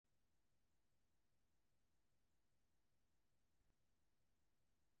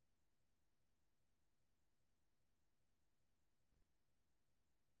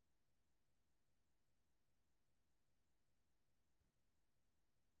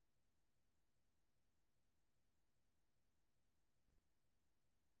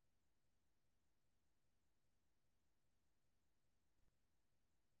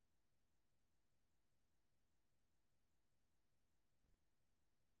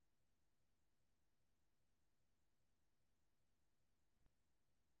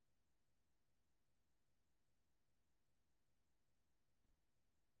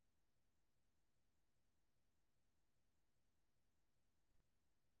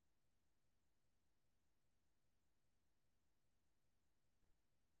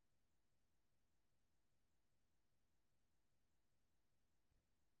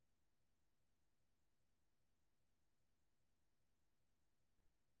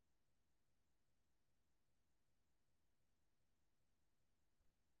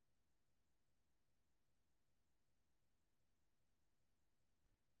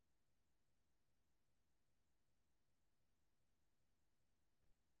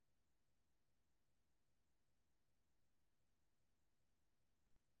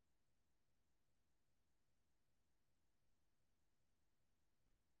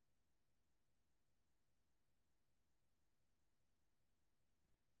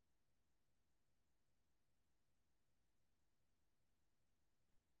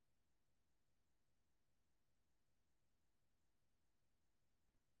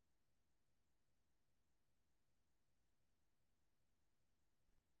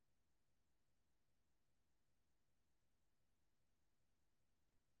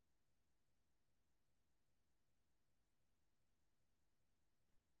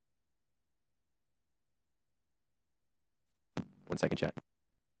One second, chat.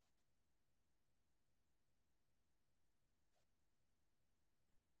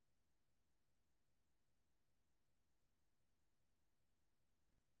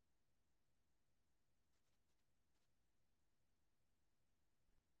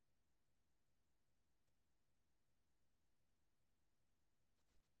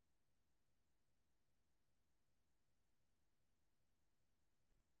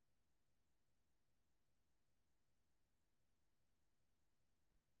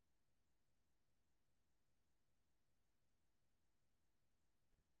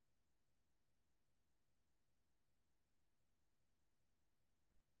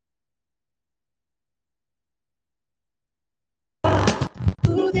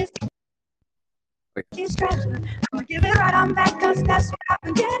 Wait. I'ma give it right on back, 'cause that's what I've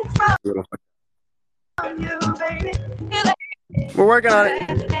been getting from you, baby. We're working on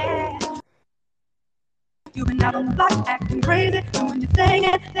it. You've been out on the block acting crazy, doing your thing,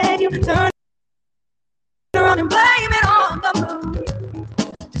 and then you turn around and blame it on the mood.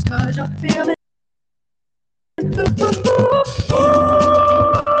 Just 'cause you're feeling.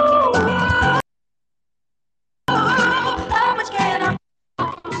 How much can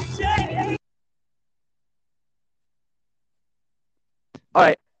I say? All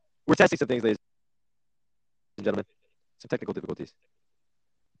right, we're testing some things, ladies and gentlemen. Some technical difficulties.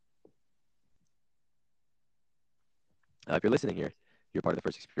 If you're listening here, you're part of the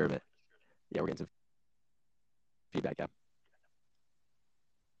first experiment. Yeah, we're getting some feedback. Yeah.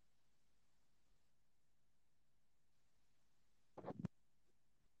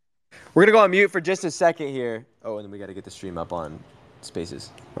 We're gonna go on mute for just a second here. Oh, and then we got to get the stream up on Spaces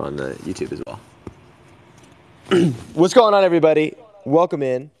on YouTube as well. What's going on, everybody? Welcome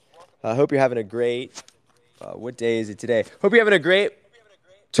in. Hope you're having a great. What day is it today? Hope you're having a great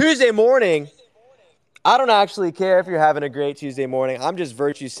Tuesday morning. I don't actually care if you're having a great Tuesday morning. I'm just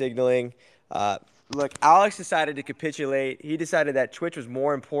virtue signaling. Look, Alex decided to capitulate. He decided that Twitch was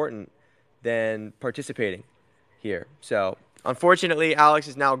more important than participating here. So, unfortunately, Alex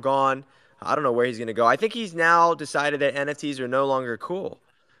is now gone. I don't know where he's going to go. I think he's now decided that NFTs are no longer cool,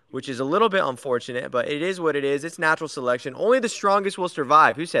 which is a little bit unfortunate, but it is what it is. It's natural selection. Only the strongest will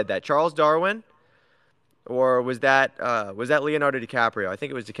survive. Who said that? Charles Darwin? Or was that Leonardo DiCaprio? I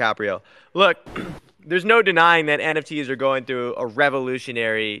think it was DiCaprio. Look, there's no denying that NFTs are going through a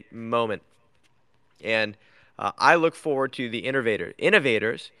revolutionary moment. And I look forward to the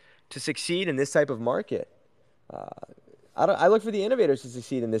innovators to succeed in this type of market. I look for the innovators to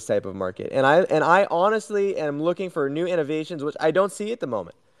succeed in this type of market. And I honestly am looking for new innovations, which I don't see at the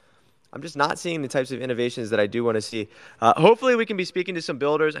moment. I'm just not seeing the types of innovations that I do want to see. Hopefully, we can be speaking to some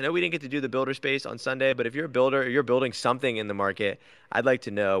builders. I know we didn't get to do the builder space on Sunday, but if you're a builder or you're building something in the market, I'd like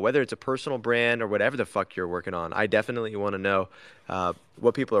to know, whether it's a personal brand or whatever the fuck you're working on. I definitely want to know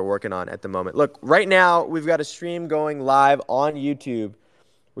what people are working on at the moment. Look, right now, we've got a stream going live on YouTube.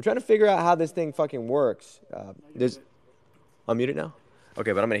 We're trying to figure out how this thing fucking works. I'll mute it now?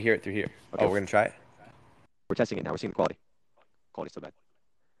 Okay, but I'm going to hear it through here. Okay. Oh, we're going to try it? We're testing it now. We're seeing the quality. Quality's so bad.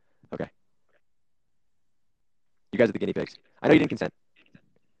 Okay. You guys are the guinea pigs. I know you didn't consent.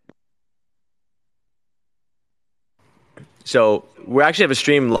 So we actually have a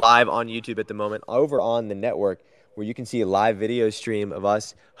stream live on YouTube at the moment over on the network where you can see a live video stream of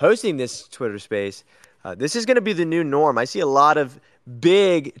us hosting this Twitter space. This is going to be the new norm. I see a lot of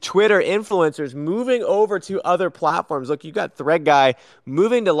big Twitter influencers moving over to other platforms. Look, you got Thread Guy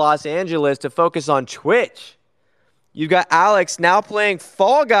moving to Los Angeles to focus on Twitch. You've got Alex now playing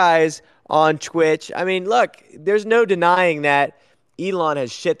Fall Guys on Twitch. I mean, look, there's no denying that Elon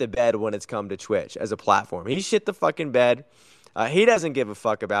has shit the bed when it's come to Twitch as a platform. He shit the fucking bed. He doesn't give a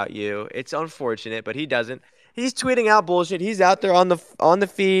fuck about you. It's unfortunate, but he doesn't. He's tweeting out bullshit. He's out there on the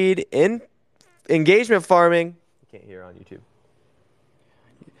feed in engagement farming. You can't hear on YouTube.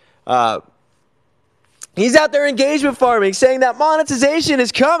 He's out there engagement farming, saying that monetization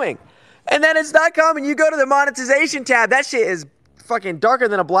is coming. And then it's not coming. You go to the monetization tab. That shit is fucking darker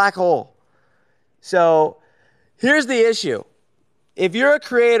than a black hole. So here's the issue. If you're a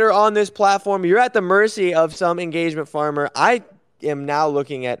creator on this platform, you're at the mercy of some engagement farmer. I am now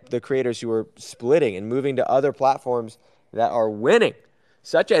looking at the creators who are splitting and moving to other platforms that are winning,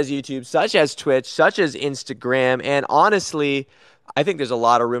 such as YouTube, such as Twitch, such as Instagram. And honestly, I think there's a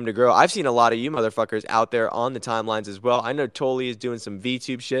lot of room to grow. I've seen a lot of you motherfuckers out there on the timelines as well. I know Toli is doing some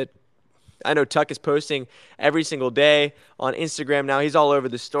VTube shit. I know Tuck is posting every single day on Instagram now. He's all over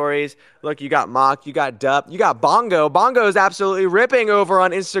the stories. Look, you got Mock, you got Dup, you got Bongo. Bongo is absolutely ripping over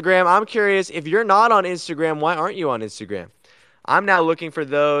on Instagram. I'm curious, if you're not on Instagram, why aren't you on Instagram? I'm now looking for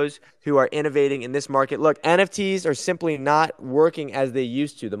those who are innovating in this market. Look, NFTs are simply not working as they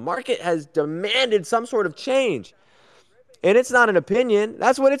used to. The market has demanded some sort of change. And it's not an opinion.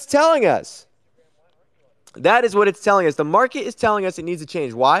 That's what it's telling us. That is what it's telling us. The market is telling us it needs to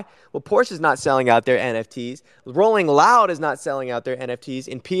change. Why? Well, Porsche is not selling out their NFTs. Rolling Loud is not selling out their NFTs.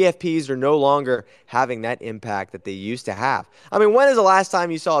 And PFPs are no longer having that impact that they used to have. I mean, when is the last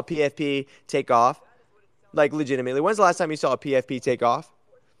time you saw a PFP take off? Like, legitimately, when's the last time you saw a PFP take off?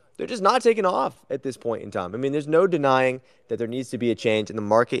 They're just not taking off at this point in time. I mean, there's no denying that there needs to be a change, and the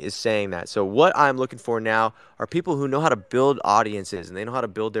market is saying that. So what I'm looking for now are people who know how to build audiences and they know how to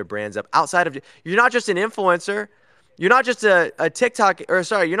build their brands up outside of. You're not just an influencer. You're not just a TikTok, or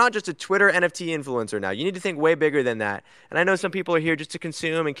sorry, you're not just a Twitter NFT influencer now. You need to think way bigger than that. And I know some people are here just to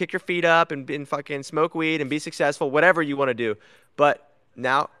consume and kick your feet up and fucking smoke weed and be successful, whatever you want to do. But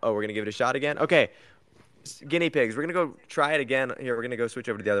now, oh, we're going to give it a shot again? Okay, guinea pigs. We're going to go try it again. Here, we're going to go switch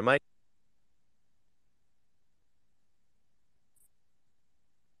over to the other mic.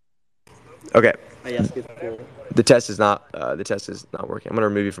 Okay. The test is not working. I'm gonna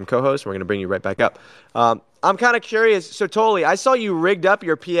remove you from co-host. And we're gonna bring you right back up. I'm kind of curious. So Toli, I saw you rigged up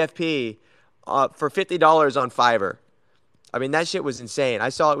your PFP for $50 on Fiverr. I mean, that shit was insane. I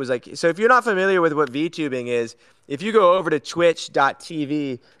saw it was like, so if you're not familiar with what VTubing is, if you go over to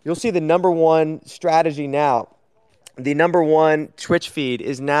twitch.tv, you'll see the number one strategy now. The number one Twitch feed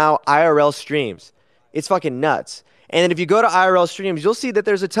is now IRL streams. It's fucking nuts. And then if you go to IRL streams, you'll see that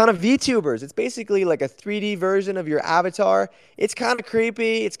there's a ton of VTubers. It's basically like a 3D version of your avatar. It's kind of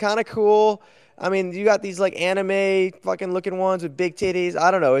creepy. It's kind of cool. I mean, you got these like anime fucking looking ones with big titties.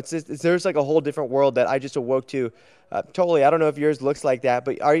 I don't know. There's like a whole different world that I just awoke to. Totally. I don't know if yours looks like that,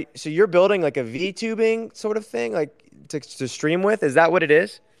 but so you're building like a VTubing sort of thing, like to stream with? Is that what it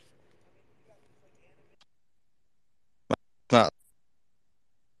is? Not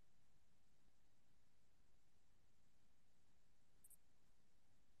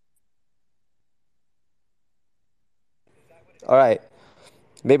All right.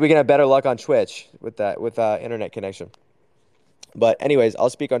 Maybe we can have better luck on Twitch with that with internet connection. But anyways, I'll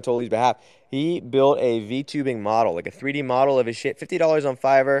speak on Toli's behalf. He built a VTubing model, like a 3D model of his shit. $50 on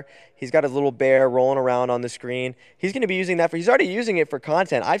Fiverr. He's got his little bear rolling around on the screen. He's going to be using that for. He's already using it for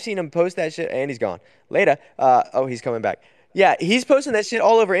content. I've seen him post that shit, and he's gone. Later. Oh, he's coming back. Yeah, he's posting that shit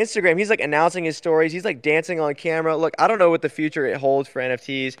all over Instagram. He's like announcing his stories. He's like dancing on camera. Look, I don't know what the future it holds for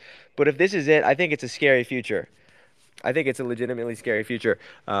NFTs, but if this is it, I think it's a scary future. I think it's a legitimately scary future.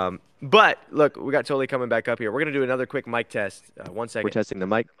 But look, we got Totally coming back up here. We're gonna do another quick mic test. 1 second. We're testing the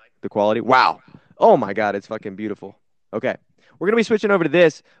mic, the quality. Wow. Oh my God, it's fucking beautiful. Okay, we're gonna be switching over to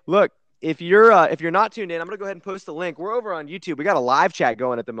this. Look, if you're not tuned in, I'm gonna go ahead and post the link. We're over on YouTube. We got a live chat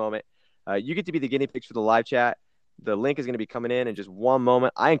going at the moment. You get to be the guinea pigs for the live chat. The link is gonna be coming in just one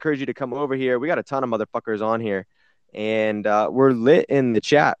moment. I encourage you to come over here. We got a ton of motherfuckers on here, and we're lit in the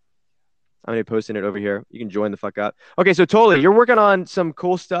chat. I'm gonna be posting it over here. You can join the fuck up. Okay, so totally, you're working on some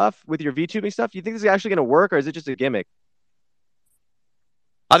cool stuff with your VTubing stuff. Do you think this is actually gonna work, or is it just a gimmick?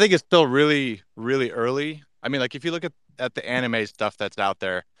 I think it's still really, really early. I mean, like if you look at the anime stuff that's out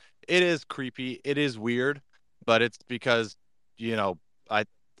there, it is creepy, it is weird, but it's because, you know, I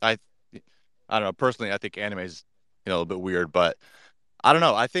I I don't know, personally I think anime is, a little bit weird, but I don't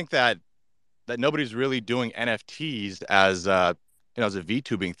know. I think that nobody's really doing NFTs as as a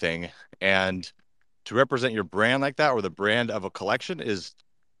VTubing thing. And to represent your brand like that or the brand of a collection is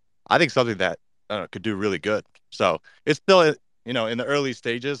I think something that I don't know, could do really good. So it's still, in the early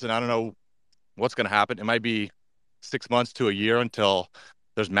stages, and I don't know what's going to happen. It might be 6 months to a year until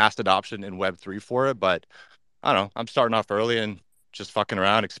there's mass adoption in Web3 for it. But I don't know. I'm starting off early and just fucking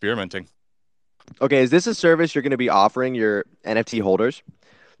around, experimenting. Okay, is this a service you're gonna be offering your NFT holders?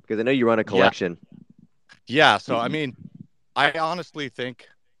 Because I know you run a Yeah. collection. Yeah. So, I mean, I honestly think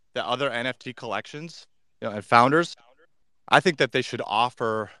that other NFT collections, and founders, I think that they should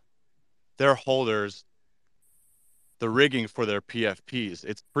offer their holders the rigging for their PFPs.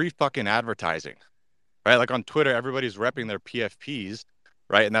 It's free fucking advertising, right? Like on Twitter, everybody's repping their PFPs,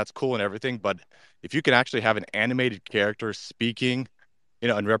 right? And that's cool and everything. But if you can actually have an animated character speaking,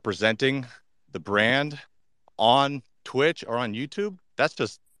 and representing the brand on Twitch or on YouTube, that's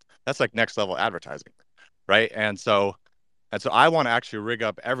like next level advertising, right? And so I want to actually rig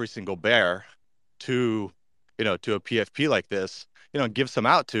up every single bear to, to a PFP like this, and give some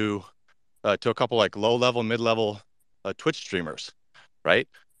out to a couple like low level, mid level Twitch streamers, right?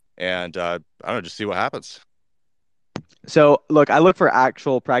 And I don't know, just see what happens. So, look, I look for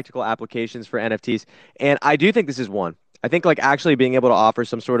actual practical applications for NFTs, and I do think this is one. I think like actually being able to offer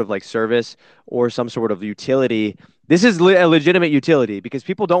some sort of like service or some sort of utility This is a legitimate utility because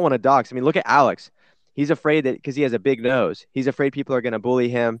people don't want to dox. I mean, look at Alex. He's afraid that because he has a big nose, he's afraid people are going to bully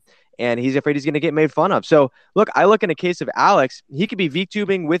him, and he's afraid he's going to get made fun of. So, look, I look in a case of Alex, he could be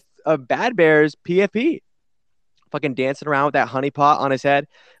VTubing with a Bad Bears PFP, fucking dancing around with that honey pot on his head.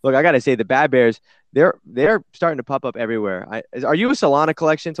 Look, I got to say, the Bad Bears, they're starting to pop up everywhere. Are you a Solana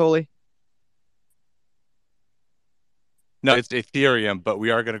collection, Toli? No, it's Ethereum, but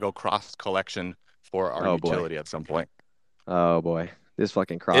we are going to go cross collection for our Oh boy. utility at some point. Oh boy. This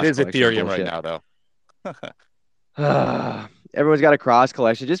fucking It cross is collection Ethereum right bullshit. now, though. Everyone's got a cross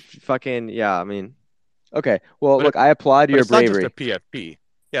collection. Just fucking, yeah, I mean, okay. Well, But look, I applaud but your it's not just a bravery. PFP.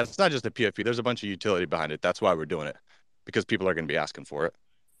 Yeah, it's not just a PFP. There's a bunch of utility behind it. That's why we're doing it, because people are going to be asking for it.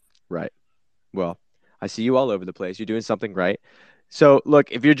 Right. Well, I see you all over the place. You're doing something right. So,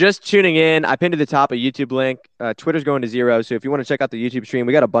 look, if you're just tuning in, I pinned to the top a YouTube link. Twitter's going to zero. So, if you want to check out the YouTube stream,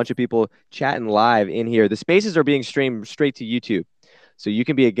 we got a bunch of people chatting live in here. The spaces are being streamed straight to YouTube. So, you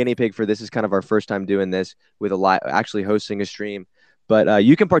can be a guinea pig for this. Is kind of our first time doing this with a live, actually hosting a stream. But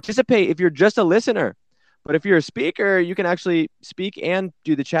you can participate if you're just a listener. But if you're a speaker, you can actually speak and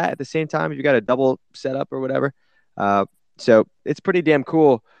do the chat at the same time if you got a double setup or whatever. Uh, so, it's pretty damn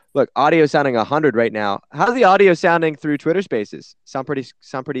cool. Look, audio sounding 100 right now. How's the audio sounding through Twitter Spaces? Sound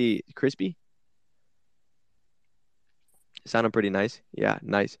pretty crispy? Sounding pretty nice. Yeah,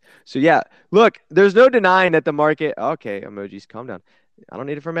 nice. So yeah, look, there's no denying that the market. Okay, emojis, calm down. I don't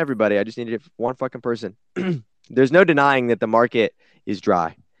need it from everybody. I just need it from one fucking person. There's no denying that the market is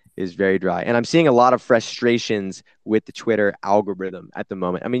dry, is very dry, and I'm seeing a lot of frustrations with the Twitter algorithm at the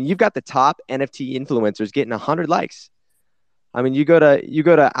moment. I mean, you've got the top NFT influencers getting 100 likes. I mean, you go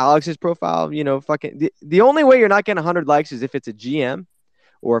to Alex's profile, fucking the only way you're not getting 100 likes is if it's a GM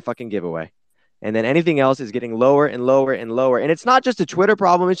or a fucking giveaway. And then anything else is getting lower and lower and lower. And it's not just a Twitter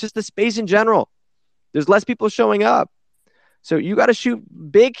problem, it's just the space in general. There's less people showing up. So you got to shoot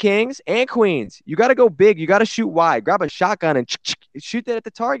big kings and queens. You got to go big. You got to shoot wide. Grab a shotgun and shoot that at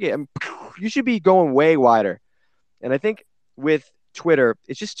the target. And you should be going way wider. And I think with Twitter,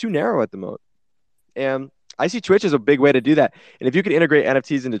 it's just too narrow at the moment. And I see Twitch as a big way to do that. And if you could integrate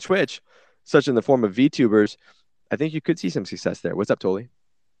NFTs into Twitch, such in the form of VTubers, I think you could see some success there. What's up, Toli?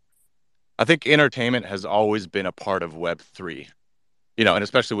 I think entertainment has always been a part of Web3, and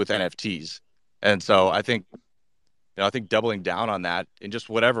especially with NFTs. And so I think doubling down on that in just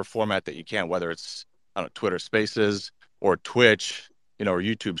whatever format that you can, whether it's, I don't know, Twitter Spaces or Twitch, or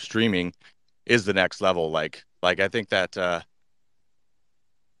YouTube streaming, is the next level. Like I think that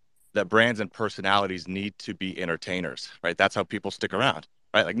brands and personalities need to be entertainers, right? That's how people stick around,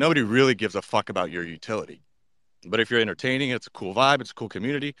 right? Like nobody really gives a fuck about your utility. But if you're entertaining, it's a cool vibe, it's a cool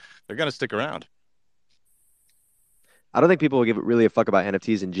community, they're going to stick around. I don't think people will give really a fuck about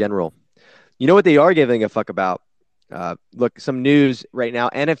NFTs in general. You know what they are giving a fuck about? Look, some news right now.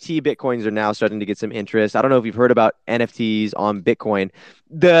 NFT Bitcoins are now starting to get some interest. I don't know if you've heard about NFTs on Bitcoin.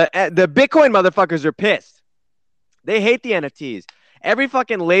 The Bitcoin motherfuckers are pissed. They hate the NFTs. Every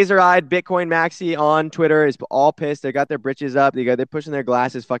fucking laser-eyed Bitcoin maxi on Twitter is all pissed. They got their britches up. They're pushing their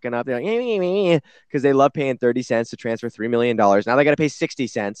glasses fucking up. They're like, because they love paying 30 cents to transfer $3 million. Now they got to pay 60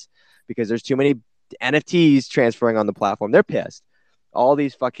 cents because there's too many NFTs transferring on the platform. They're pissed. All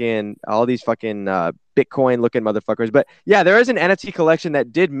these fucking Bitcoin looking motherfuckers. But yeah, there is an NFT collection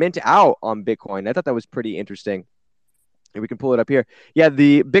that did mint out on Bitcoin. I thought that was pretty interesting. And we can pull it up here. Yeah,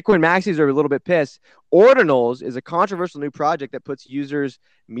 the Bitcoin maxis are a little bit pissed. Ordinals is a controversial new project that puts users'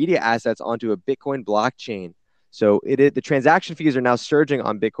 media assets onto a Bitcoin blockchain. So the transaction fees are now surging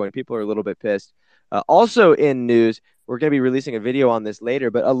on Bitcoin. People are a little bit pissed. Also in news, we're going to be releasing a video on this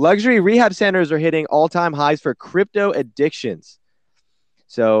later, but luxury rehab centers are hitting all-time highs for crypto addictions.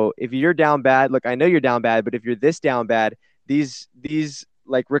 So if you're down bad, look, I know you're down bad, but if you're this down bad, these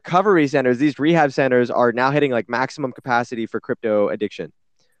like recovery centers, these rehab centers are now hitting like maximum capacity for crypto addiction.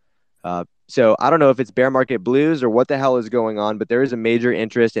 So I don't know if it's bear market blues or what the hell is going on, but there is a major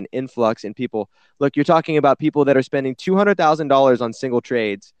interest and influx in people. Look, you're talking about people that are spending $200,000 on single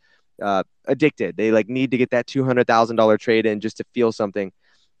trades, addicted. They like need to get that $200,000 trade in just to feel something,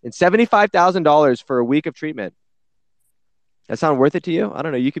 and $75,000 for a week of treatment. That sound worth it to you? I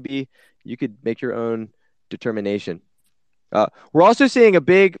don't know. You could make your own determination. We're also seeing a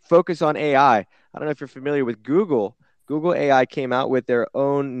big focus on AI. I don't know if you're familiar with Google. Google AI came out with their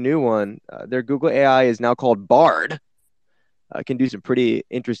own new one. Their Google AI is now called Bard. It can do some pretty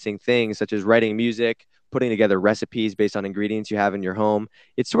interesting things, such as writing music, putting together recipes based on ingredients you have in your home.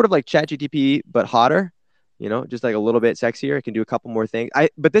 It's sort of like ChatGPT, but hotter, just like a little bit sexier. It can do a couple more things.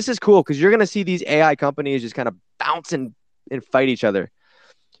 But this is cool because you're going to see these AI companies just kind of bounce and fight each other.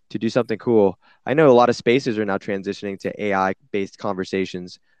 to do something cool. I know a lot of spaces are now transitioning to AI based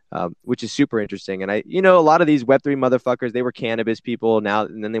conversations, which is super interesting. And a lot of these Web3 motherfuckers, they were cannabis people now,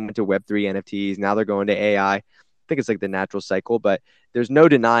 and then they went to Web3 NFTs. Now they're going to AI. I think it's like the natural cycle, but there's no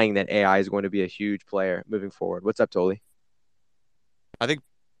denying that AI is going to be a huge player moving forward. What's up, Toli? I think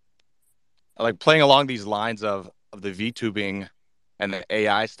like playing along these lines of the VTubing and the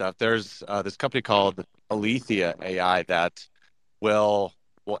AI stuff. There's this company called Alethea AI that will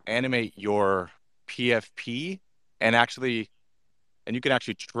animate your PFP and actually and you can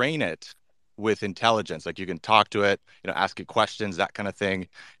actually train it with intelligence. Like you can talk to it, ask it questions, that kind of thing.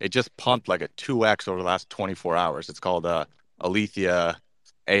 It just pumped like a 2x over the last 24 hours. It's called Alethea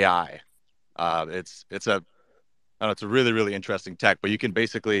AI. It's a I don't know, it's a really, really interesting tech, but you can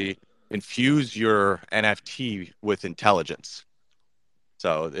basically infuse your NFT with intelligence.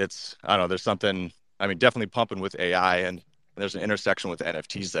 So I don't know, there's something, I mean, definitely pumping with AI and there's an intersection with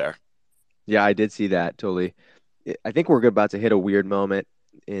NFTs there. Yeah, I did see that totally. I think we're about to hit a weird moment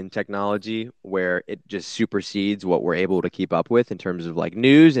in technology where it just supersedes what we're able to keep up with in terms of like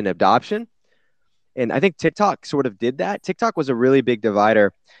news and adoption. And I think TikTok sort of did that. TikTok was a really big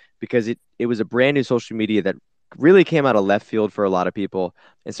divider because it was a brand new social media that really came out of left field for a lot of people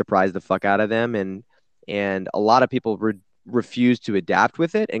and surprised the fuck out of them. And a lot of people refused to adapt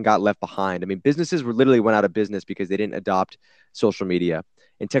with it and got left behind. I mean, businesses were literally went out of business because they didn't adopt social media.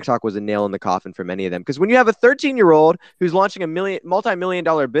 And TikTok was a nail in the coffin for many of them. Because when you have a 13-year-old who's launching a multi-million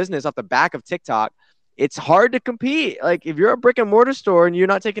dollar business off the back of TikTok, it's hard to compete. Like if you're a brick and mortar store and you're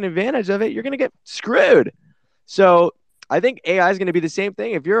not taking advantage of it, you're going to get screwed. So I think AI is going to be the same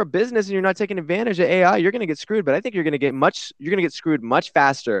thing. If you're a business and you're not taking advantage of AI, you're going to get screwed. But I think you're going to get screwed much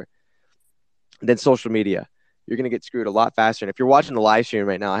faster than social media. You're going to get screwed a lot faster. And if you're watching the live stream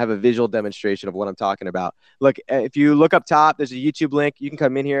right now, I have a visual demonstration of what I'm talking about. Look, if you look up top, there's a YouTube link. You can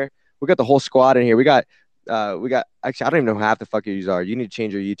come in here. We got the whole squad in here. We got actually, I don't even know who half the fuck your users are. You need to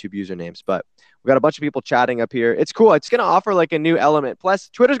change your YouTube usernames, but we got a bunch of people chatting up here. It's cool. It's going to offer like a new element. Plus,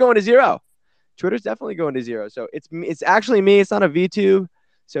 Twitter's going to zero. Twitter's definitely going to zero. So it's actually me. It's not a VTube.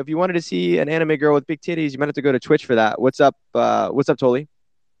 So if you wanted to see an anime girl with big titties, you might have to go to Twitch for that. What's up? What's up, Toli?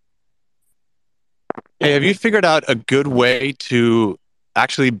 Hey, have you figured out a good way to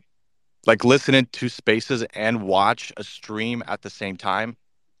actually like listen into spaces and watch a stream at the same time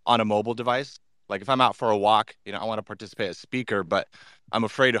on a mobile device? Like if I'm out for a walk, I want to participate as speaker, but I'm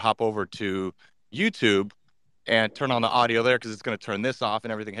afraid to hop over to YouTube and turn on the audio there because it's going to turn this off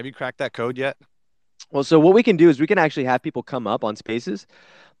and everything. Have you cracked that code yet? Well, so what we can do is we can actually have people come up on spaces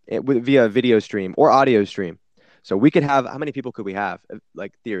via video stream or audio stream. So we could have, how many people could we have?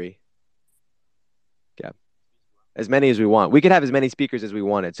 Like theory. Yeah. As many as we want. We could have as many speakers as we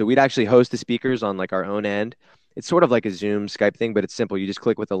wanted. So we'd actually host the speakers on like our own end. It's sort of like a Zoom Skype thing, but it's simple. You just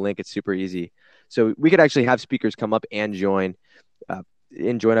click with a link. It's super easy. So we could actually have speakers come up uh, and join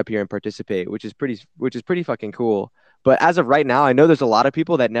up here and participate, which is pretty fucking cool. But as of right now, I know there's a lot of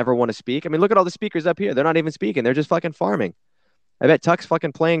people that never want to speak. I mean, look at all the speakers up here. They're not even speaking. They're just fucking farming. I bet Tuck's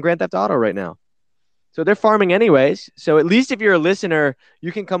fucking playing Grand Theft Auto right now. So they're farming anyways. So at least if you're a listener,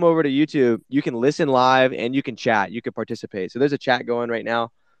 you can come over to YouTube, you can listen live and you can chat, you can participate. So there's a chat going right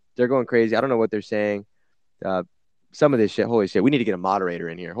now. They're going crazy. I don't know what they're saying. Uh, some of this shit, holy shit. We need to get a moderator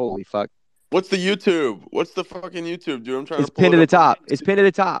in here. Holy fuck. What's the YouTube? What's the fucking YouTube, dude? I'm trying It's to pull pinned it to the up on my. top. It's pinned to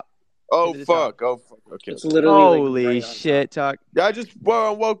the top. Pinned Oh to the top. fuck! Oh fuck! Okay. It's literally like Holy right on shit, top. Tuck. Yeah, I just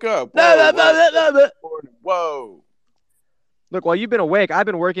woke up. No, Whoa, no, no, whoa, no, no, no. morning. Whoa. Look, while you've been awake, I've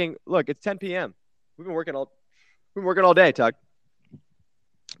been working. Look, it's 10 p.m. We've been working all day, Tuck.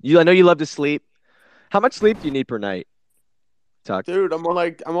 I know you love to sleep. How much sleep do you need per night, Tuck? Dude, I'm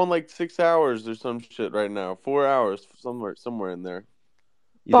on like 6 hours or some shit right now. 4 hours somewhere in there.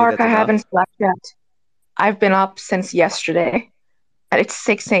 You think Bark, that's I enough? haven't slept yet. I've been up since yesterday, and it's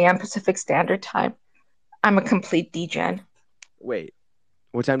 6 a.m. Pacific Standard Time. I'm a complete degen. Wait,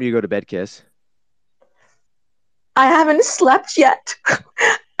 what time do you go to bed, Kiss? I haven't slept yet.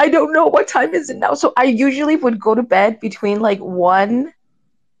 I don't know what time is it now. So I usually would go to bed between like 1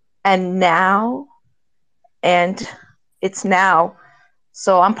 and now, and it's now.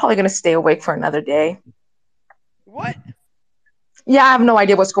 So I'm probably going to stay awake for another day. What? Yeah, I have no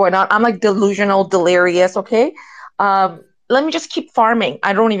idea what's going on. I'm like delusional, delirious, okay? Let me just keep farming.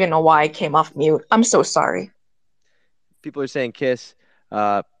 I don't even know why I came off mute. I'm so sorry. People are saying, Kiss,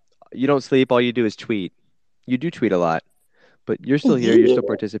 uh, you don't sleep. All you do is tweet. You do tweet a lot, but you're still here. You're Yeah, still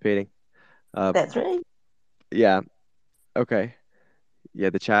participating. Uh, that's right. yeah. Okay.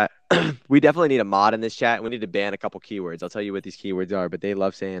 Yeah, the chat. We definitely need a mod in this chat. We need to ban a couple keywords. I'll tell you what these keywords are, but they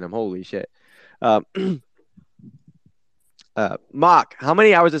love saying them. Holy shit. Um, Mock, how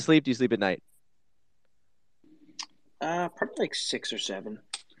many hours of sleep do you sleep at night? Probably like 6 or 7.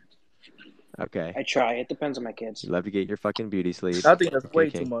 Okay. I try. It depends on my kids. You love to get your fucking beauty sleep. I think that's Okay, way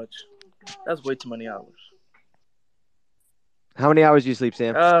too King. much. That's way too many hours. How many hours do you sleep,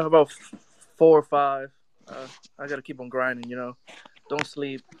 Sam? About 4 or 5. I gotta keep on grinding. Don't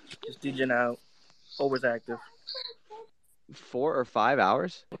sleep. Just DJing out. Always active. 4 or 5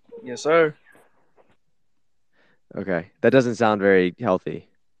 hours? Yes, sir. Okay. That doesn't sound very healthy.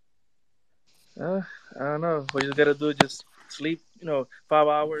 I don't know. What you gotta do, just sleep. 5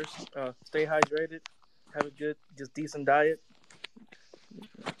 hours. Stay hydrated. Have a good, just decent diet.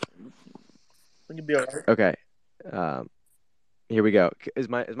 We can be all right. Okay. Here we go. Is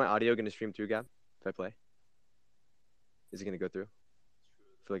my audio going to stream through, Gab? If I play? Is it going to go through?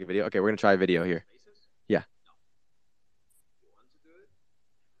 For like a video? Okay, we're going to try a video here. Yeah.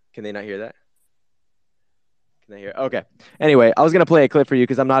 Can they not hear that? Can they hear? Okay. Anyway, I was going to play a clip for you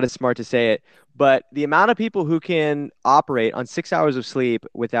because I'm not as smart to say it. But the amount of people who can operate on 6 hours of sleep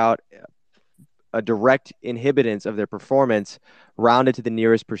without a direct inhibitance of their performance rounded to the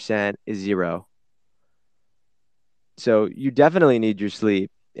nearest percent is 0. So you definitely need your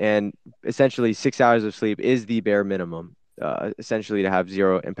sleep. And essentially 6 hours of sleep is the bare minimum, essentially to have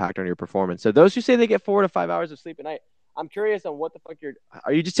 0 impact on your performance. So those who say they get 4 to 5 hours of sleep a night, I'm curious on what the fuck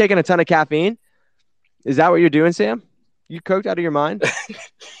are you just taking a ton of caffeine? Is that what you're doing, Sam? You coked out of your mind?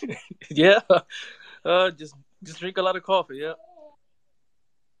 Yeah. Just drink a lot of coffee. Yeah.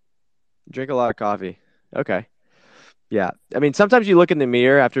 Drink a lot of coffee. Okay. Yeah. I mean, sometimes you look in the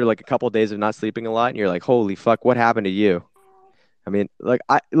mirror after like a couple of days of not sleeping a lot and you're like, holy fuck, what happened to you? I mean,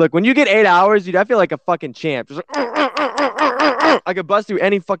 look, when you get 8 hours, dude, I feel like a fucking champ. Just like, I could bust through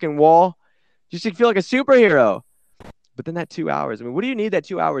any fucking wall. Just feel like a superhero. But then that 2 hours, I mean, what do you need that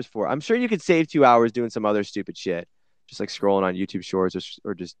 2 hours for? I'm sure you could save 2 hours doing some other stupid shit. Just like scrolling on YouTube Shorts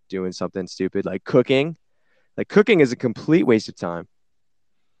or just doing something stupid like cooking. Like cooking is a complete waste of time.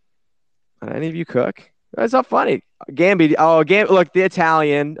 Any of you cook? That's not funny. Gambi. Oh, look, the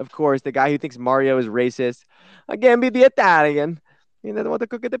Italian, of course, the guy who thinks Mario is racist. Gambi, the Italian. He doesn't want to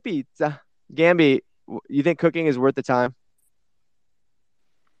cook at the pizza. Gambi, you think cooking is worth the time?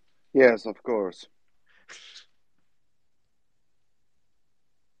 Yes, of course.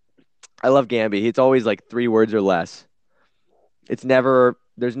 I love Gambi. It's always like 3 words or less. There's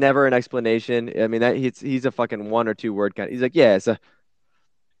never an explanation. I mean, he's a fucking 1 or 2 word kind. He's like, yeah,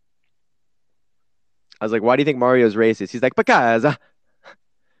 I was like, why do you think Mario's racist? He's like, because.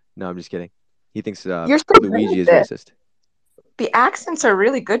 No, I'm just kidding. He thinks You're so Luigi is good at it. racist. The accents are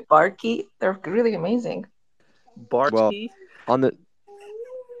really good, Barky. They're really amazing. Barty. Well, on the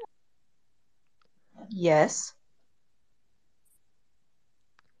Yes.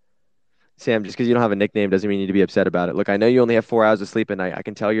 Sam, just because you don't have a nickname doesn't mean you need to be upset about it. Look, I know you only have 4 hours of sleep a night. I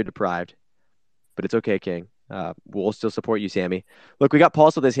can tell you're deprived, but it's okay, King. We'll still support you, Sammy. Look, we got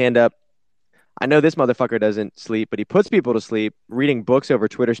Pulse with his hand up. I know this motherfucker doesn't sleep, but he puts people to sleep reading books over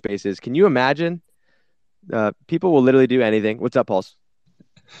Twitter Spaces. Can you imagine? People will literally do anything. What's up, Pulse?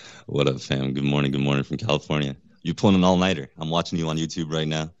 What up, fam? Good morning from California. You're pulling an all-nighter. I'm watching you on YouTube right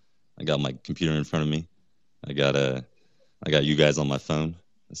now. I got my computer in front of me. I got you guys on my phone.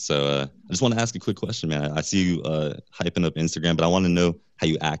 So I just want to ask a quick question, man. I see you hyping up Instagram, but I want to know how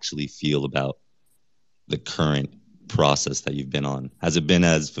you actually feel about the current process that you've been on. Has it been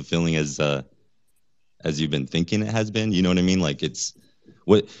as fulfilling as you've been thinking it has been? You know what I mean? Like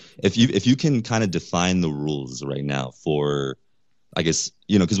what if you can kind of define the rules right now for, I guess,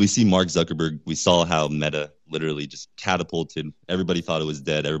 because we see Mark Zuckerberg, we saw how Meta literally just catapulted. Everybody thought it was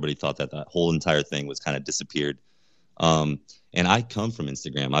dead. Everybody thought that whole entire thing was kind of disappeared. And I come from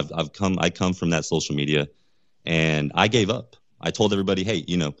Instagram. I come from that social media, and I gave up. I told everybody, hey,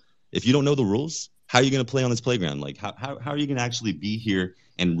 if you don't know the rules, how are you going to play on this playground? Like, how are you going to actually be here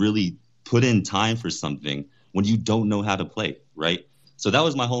and really put in time for something when you don't know how to play, right? So that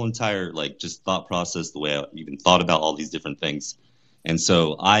was my whole entire just thought process, the way I even thought about all these different things. And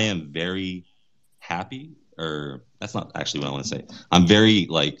so I am very happy, or that's not actually what I want to say. I'm very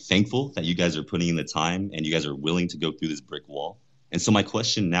thankful that you guys are putting in the time and you guys are willing to go through this brick wall. And so my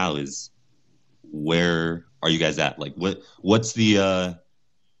question now is, where are you guys at? Like, what's the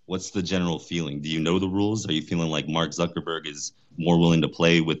general feeling? Do you know the rules? Are you feeling like Mark Zuckerberg is more willing to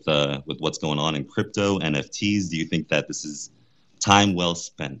play with what's going on in crypto, NFTs? Do you think that this is time well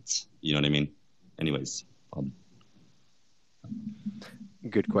spent? You know what I mean? Anyways.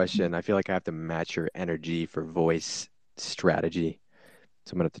 Good question. I feel like I have to match your energy for voice strategy.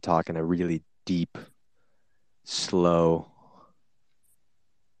 So I'm going to have to talk in a really deep, slow,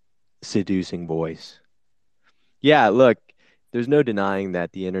 seducing voice. Yeah, look, there's no denying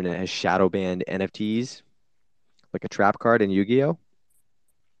that the internet has shadow banned NFTs like a trap card in Yu-Gi-Oh.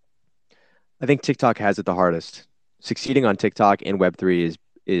 I think TikTok has it the hardest. Succeeding on TikTok in Web3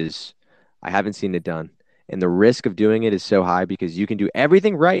 is I haven't seen it done. And the risk of doing it is so high because you can do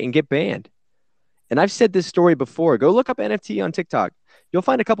everything right and get banned. And I've said this story before. Go look up NFT on TikTok. You'll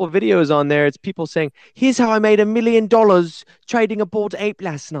find a couple of videos on there. It's people saying, "Here's how I made $1 million trading a Bored Ape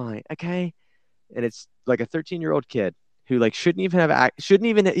last night." Okay, and it's like a 13-year-old kid who like shouldn't even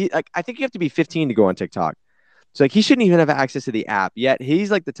like I think you have to be 15 to go on TikTok. So like he shouldn't even have access to the app. Yet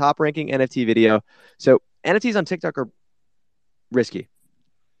he's like the top ranking NFT video. So NFTs on TikTok are risky.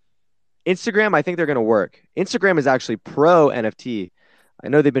 Instagram, I think they're going to work. Instagram is actually pro NFT. I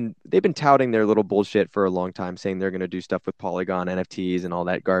know they've been touting their little bullshit for a long time, saying they're going to do stuff with Polygon NFTs and all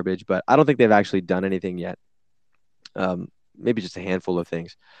that garbage, but I don't think they've actually done anything yet. Maybe just a handful of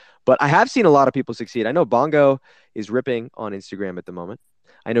things. But I have seen a lot of people succeed. I know Bongo is ripping on Instagram at the moment.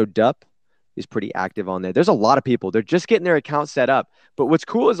 I know Dup is pretty active on there. There's a lot of people. They're just getting their account set up. But what's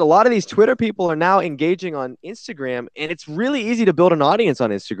cool is a lot of these Twitter people are now engaging on Instagram, and it's really easy to build an audience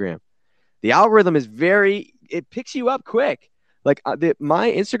on Instagram. The algorithm is it picks you up quick. Like my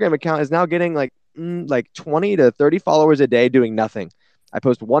Instagram account is now getting like 20 to 30 followers a day doing nothing. I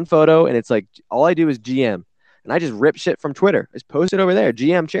post one photo and it's like all I do is GM, and I just rip shit from Twitter. Just post it over there,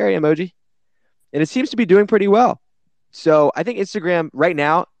 GM cherry emoji, and it seems to be doing pretty well. So I think Instagram right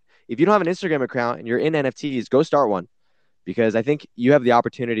now, if you don't have an Instagram account and you're in NFTs, go start one, because I think you have the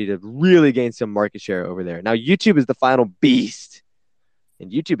opportunity to really gain some market share over there. Now YouTube is the final beast,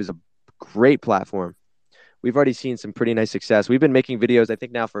 and YouTube is a great platform. We've already seen some pretty nice success. We've been making videos, I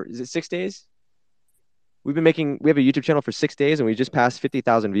think now is it 6 days? We have a YouTube channel for 6 days, and we just passed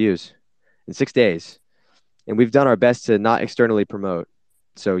 50,000 views in 6 days. And we've done our best to not externally promote.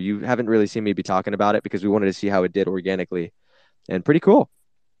 So you haven't really seen me be talking about it because we wanted to see how it did organically, and pretty cool.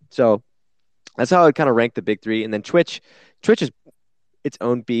 So that's how I kind of rank the big three. And then Twitch is its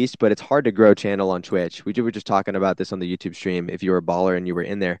own beast, but it's hard to grow channel on Twitch. We were just talking about this on the YouTube stream. If you were a baller and you were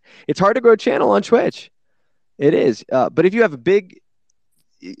in there, it's hard to grow channel on Twitch. It is. But if you have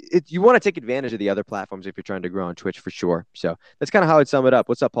you want to take advantage of the other platforms if you're trying to grow on Twitch for sure. So that's kind of how I'd sum it up.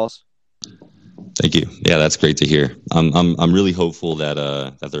 What's up, Pulse? Thank you. Yeah, that's great to hear. I'm really hopeful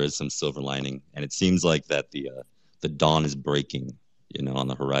that there is some silver lining, and it seems like that the dawn is breaking, on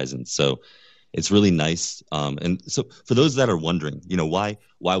the horizon. So it's really nice. And so for those that are wondering, why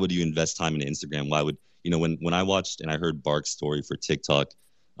would you invest time into Instagram? Why would when I watched and I heard Bark's story for TikTok,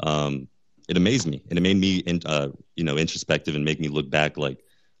 it amazed me, and it made me introspective and make me look back like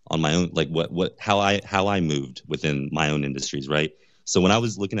on my own, like how I moved within my own industries, right? So when I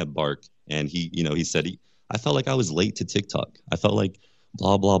was looking at Bark, and he said I felt like I was late to TikTok. I felt like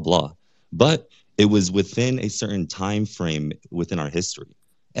blah blah blah, but it was within a certain time frame within our history.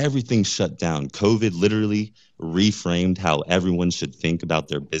 Everything shut down. COVID literally reframed how everyone should think about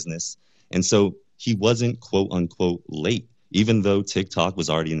their business, and so he wasn't quote unquote late. Even though TikTok was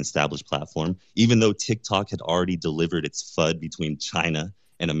already an established platform, even though TikTok had already delivered its FUD between China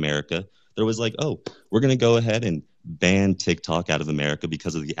and America, there was like, oh, we're going to go ahead and ban TikTok out of America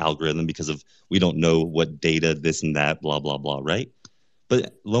because of the algorithm, because of we don't know what data, this and that, blah, blah, blah, right?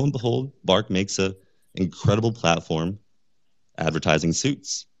 But lo and behold, Bark makes an incredible platform advertising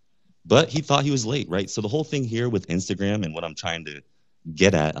suits. But he thought he was late, right? So the whole thing here with Instagram, and what I'm trying to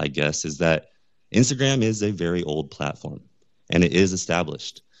get at, I guess, is that Instagram is a very old platform. And it is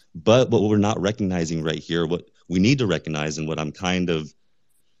established. But what we're not recognizing right here, what we need to recognize, and what I'm kind of,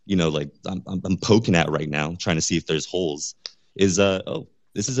 I'm poking at right now, trying to see if there's holes, is,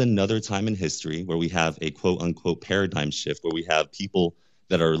 this is another time in history where we have a quote unquote paradigm shift, where we have people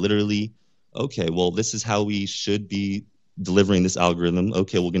that are literally, okay, well, this is how we should be delivering this algorithm.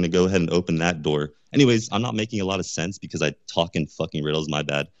 Okay, we're going to go ahead and open that door. Anyways, I'm not making a lot of sense because I talk in fucking riddles, my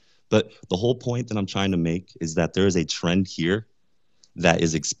bad. But the whole point that I'm trying to make is that there is a trend here that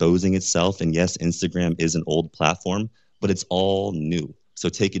is exposing itself. And yes, Instagram is an old platform, but it's all new. So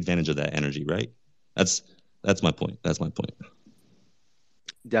take advantage of that energy, right? That's my point. That's my point.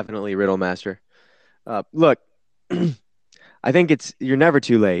 Definitely, Riddle Master. Look, I think you're never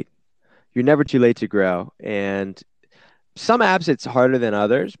too late. You're never too late to grow. And some apps, it's harder than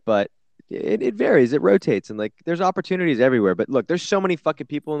others, but it varies. It rotates, and like there's opportunities everywhere. But look, there's so many fucking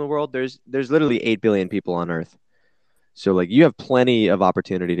people in the world. There's literally 8 billion people on Earth. So like you have plenty of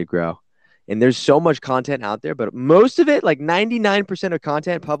opportunity to grow. And there's so much content out there, but most of it, like 99% of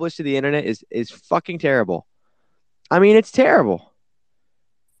content published to the internet is fucking terrible. I mean, it's terrible.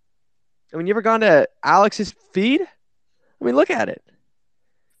 I mean, you ever gone to Alex's feed? I mean, look at it.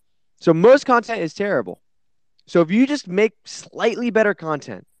 So most content is terrible. So if you just make slightly better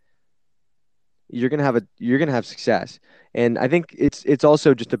content, you're gonna have success. And I think it's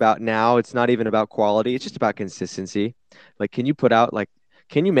also just about now. It's not even about quality. It's just about consistency. Like, can you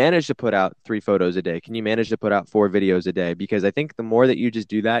manage to put out 3 photos a day? Can you manage to put out 4 videos a day? Because I think the more that you just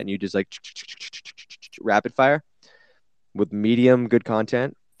do that and you just like rapid fire with medium good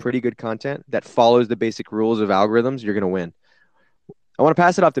content, pretty good content that follows the basic rules of algorithms, you're gonna win. I want to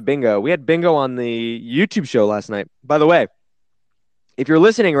pass it off to Bingo. We had Bingo on the YouTube show last night. By the way, if you're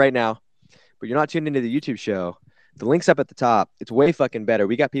listening right now, but you're not tuned into the YouTube show, the link's up at the top. It's way fucking better.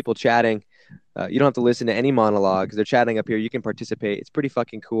 We got people chatting. You don't have to listen to any monologues. They're chatting up here. You can participate. It's pretty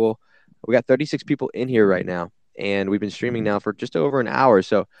fucking cool. We got 36 people in here right now, and we've been streaming now for just over an hour.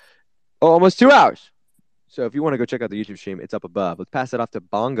 So, almost 2 hours. So if you want to go check out the YouTube stream, it's up above. Let's pass it off to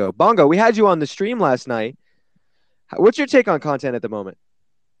Bongo. Bongo, we had you on the stream last night. What's your take on content at the moment?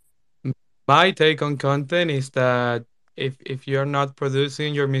 My take on content is that if you're not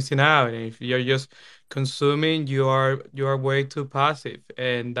producing, you're missing out. And if you're just consuming, you are way too passive,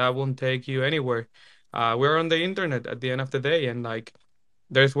 and that won't take you anywhere. We're on the internet at the end of the day, and like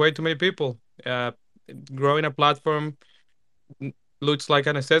there's way too many people. Growing a platform looks like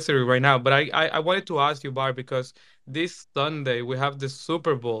a necessary right now. But I wanted to ask you, Bar, because this Sunday we have the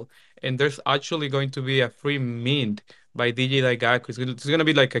Super Bowl, and there's actually going to be a free mint by DJ Daigaku. It's gonna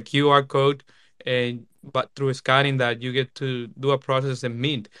be like a QR code, and but through scanning that you get to do a process and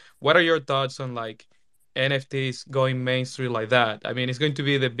mint. What are your thoughts on like NFTs going mainstream like that? I mean, it's going to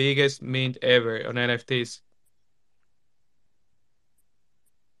be the biggest mint ever on NFTs.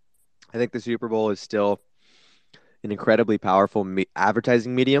 I think the Super Bowl is still an incredibly powerful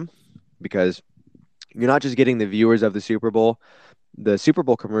advertising medium because you're not just getting the viewers of the Super Bowl. The Super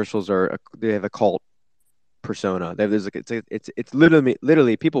Bowl commercials they have a cult persona. There's like it's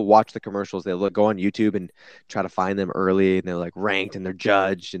literally people watch the commercials. They'll go on YouTube and try to find them early, and they're like ranked and they're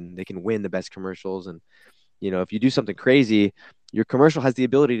judged, and they can win the best commercials. And if you do something crazy, your commercial has the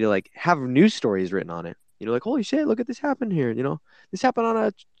ability to like have news stories written on it. Like, holy shit, look at this happen here. This happened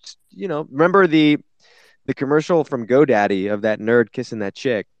on remember the commercial from GoDaddy of that nerd kissing that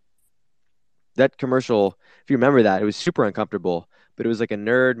chick. That commercial, if you remember that, it was super uncomfortable, but it was like a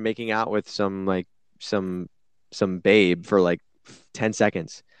nerd making out with some babe for like 10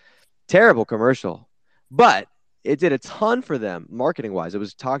 seconds. Terrible commercial, but it did a ton for them marketing wise. It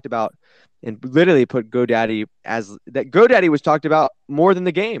was talked about and literally put GoDaddy GoDaddy was talked about more than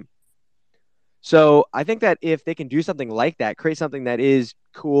the game. So I think that if they can do something like that, create something that is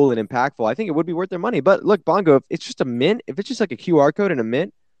cool and impactful, I think it would be worth their money. But look, Bongo, if it's just a mint, if it's just like a QR code and a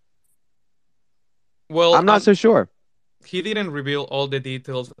mint, Well, I'm not so sure. he didn't reveal all the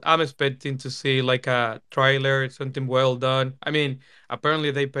details. I'm expecting to see like a trailer, something well done. I mean,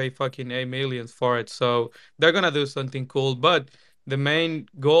 apparently they pay fucking 8 million for it, so they're gonna do something cool. But the main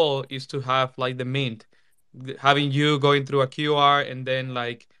goal is to have like the mint, having you going through a QR and then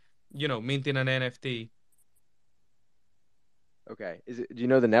like minting an NFT. Okay. Do you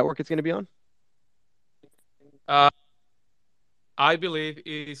know the network it's going to be on? Uh, I believe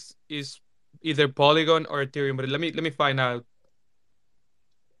is either Polygon or Ethereum, but let me find out.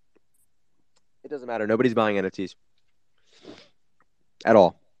 It doesn't matter. Nobody's buying NFTs at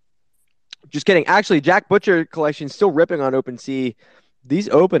all. Just kidding. Actually, Jack Butcher collection still ripping on OpenSea. These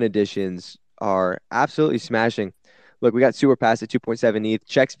open editions are absolutely smashing. Look, we got Sewer Pass at 2.7 ETH,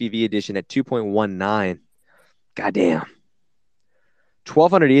 Checks VV edition at 2.19. Goddamn.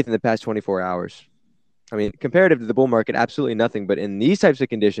 1,200 ETH in the past 24 hours. I mean, comparative to the bull market, absolutely nothing. But in these types of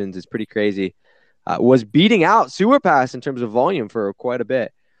conditions, it's pretty crazy. Was beating out Sewer Pass in terms of volume for quite a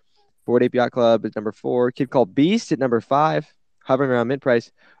bit. Bored Ape Yacht Club is number 4. Kid Called Beast at number 5, hovering around mid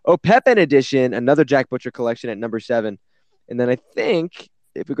price. Oh, Pepin edition, another Jack Butcher collection at number 7. And then I think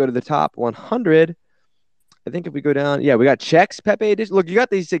if we go to the top 100, I think if we go down, yeah, we got Checks Pepe edition. Look, you got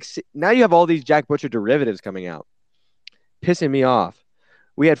these 6. Now you have all these Jack Butcher derivatives coming out, pissing me off.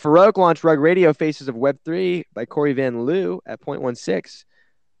 We had Farouk launch Rug Radio Faces of Web3 by Corey Van Loo at 0.16.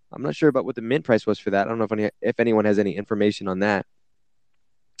 I'm not sure about what the mint price was for that. I don't know if anyone has any information on that.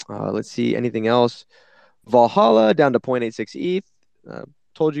 Let's see. Anything else? Valhalla down to 0.86 ETH.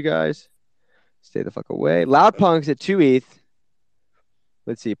 Told you guys. Stay the fuck away. Loud Punks at 2 ETH.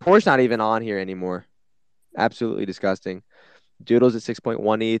 Let's see. Porsche not even on here anymore. Absolutely disgusting. Doodles at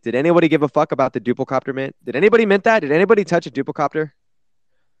 6.1 ETH. Did anybody give a fuck about the Duplicopter mint? Did anybody mint that? Did anybody touch a Duplicopter?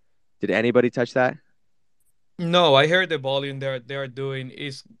 Did anybody touch that? No, I heard the volume they're doing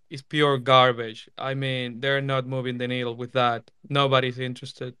is pure garbage. I mean, they're not moving the needle with that. Nobody's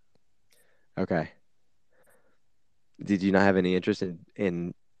interested. Okay. Did you not have any interest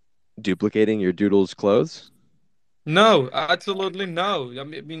in duplicating your Doodles clothes? No, absolutely no. I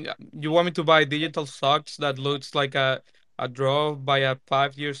mean, you want me to buy digital socks that looks like a draw by a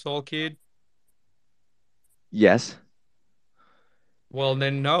 5 years old kid? Yes. Well,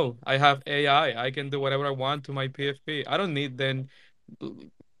 then no. I have AI. I can do whatever I want to my PFP. I don't need them l-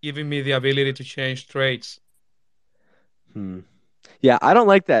 giving me the ability to change traits. Hmm. Yeah, I don't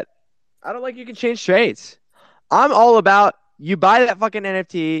like that. I don't like you can change traits. I'm all about you buy that fucking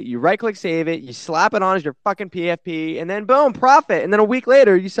NFT, you right click save it, you slap it on as your fucking PFP, and then boom, profit. And then a week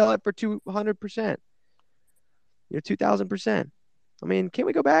later, you sell it for 200%, 2,000%. I mean, can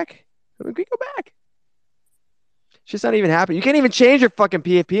we go back? I mean, can we go back? It's just not even happening. You can't even change your fucking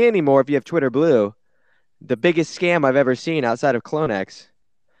PFP anymore if you have Twitter Blue. The biggest scam I've ever seen outside of CloneX.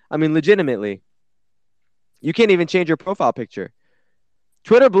 I mean, legitimately, you can't even change your profile picture.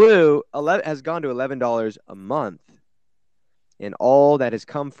 Twitter Blue has gone to $11 a month, and all that has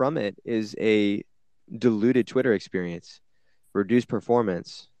come from it is a diluted Twitter experience, reduced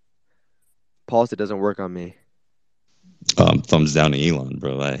performance. Pulse, it doesn't work on me. Thumbs down to Elon,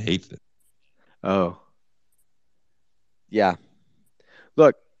 bro. I hate it. Oh, yeah.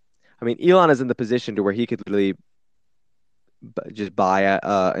 Look, I mean, Elon is in the position to where he could literally just buy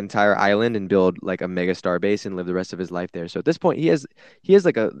a entire island and build like a mega star base and live the rest of his life there. So at this point, he has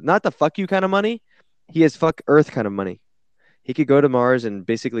like a not the fuck you kind of money, he has fuck Earth kind of money. He could go to Mars and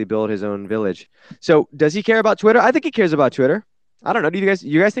basically build his own village. So does he care about Twitter? I think he cares about Twitter. I don't know. Do you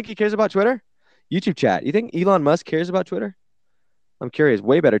guys think he cares about Twitter? YouTube chat. You think Elon Musk cares about Twitter? I'm curious.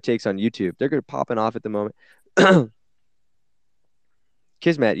 Way better takes on YouTube. They're good popping off at the moment.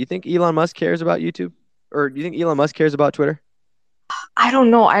 Kismet, you think Elon Musk cares about YouTube? Or do you think Elon Musk cares about Twitter? I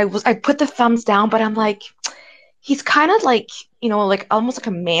don't know. I put the thumbs down, but I'm like, he's kind of like, like almost like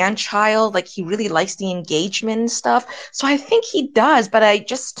a man child. Like he really likes the engagement and stuff. So I think he does, but I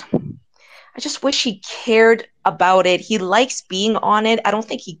just wish he cared about it. He likes being on it. I don't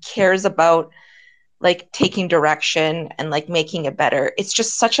think he cares about like taking direction and like making it better. It's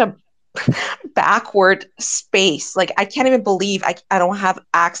just such a backward space. Like I can't even believe I don't have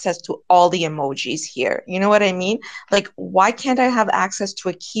access to all the emojis here. You know what I mean? Like why can't I have access to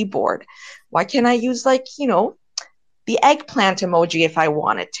a keyboard? Why can't I use like, the eggplant emoji if I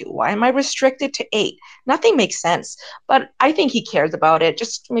wanted to? Why am I restricted to 8? Nothing makes sense. But I think he cares about it.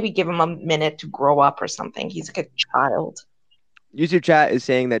 Just maybe give him a minute to grow up or something. He's like a child. YouTube chat is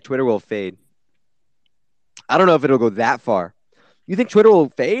saying that Twitter will fade. I don't know if it'll go that far. You think Twitter will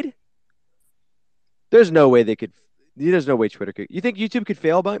fade? There's no way they could. There's no way Twitter could. You think YouTube could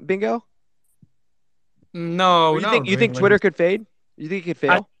fail, Bingo? Or No, you not think you think really. Twitter could fade? You think it could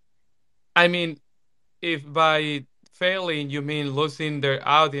I fail? I mean, if by failing you mean losing their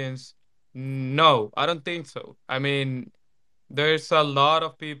audience, no, I don't think so. I mean, there's a lot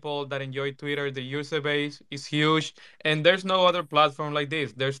of people that enjoy Twitter. The user base is huge, and there's no other platform like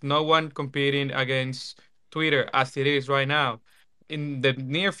this. There's no one competing against Twitter as it is right now. In the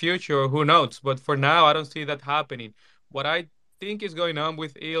near future, who knows? But for now, I don't see that happening. What I think is going on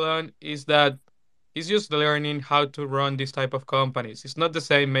with Elon is that he's just learning how to run this type of companies. It's not the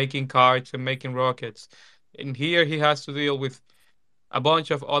same making cars and making rockets. In here, he has to deal with a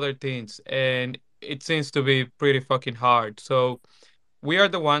bunch of other things, and it seems to be pretty fucking hard. So we are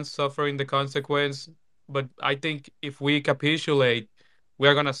the ones suffering the consequence, but I think if we capitulate, we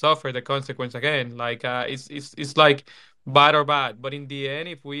are gonna suffer the consequence again. Like it's like bad or bad. But in the end,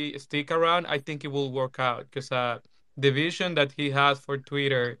 if we stick around, I think it will work out because the vision that he has for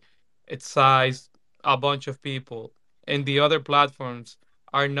Twitter, it size a bunch of people, and the other platforms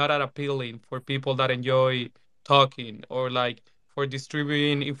are not that appealing for people that enjoy talking or like for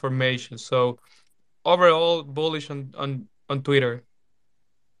distributing information. So overall, bullish on Twitter.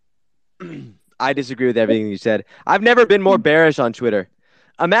 I disagree with everything you said. I've never been more bearish on Twitter.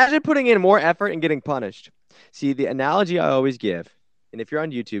 Imagine putting in more effort and getting punished. See, the analogy I always give, and if you're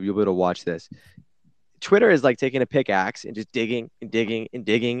on YouTube, you'll be able to watch this. Twitter is like taking a pickaxe and just digging and digging and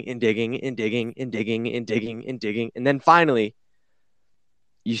digging and digging and digging and digging and digging and digging. And then finally,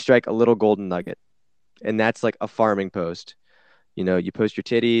 you strike a little golden nugget. And that's like a farming post. You post your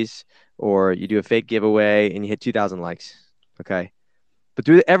titties or you do a fake giveaway and you hit 2,000 likes. Okay. But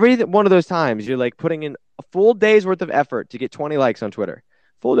through every one of those times, you're like putting in a full day's worth of effort to get 20 likes on Twitter.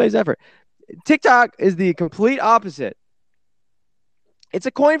 Full day's effort. TikTok is the complete opposite. It's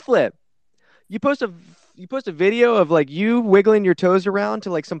a coin flip. You post a video of like you wiggling your toes around to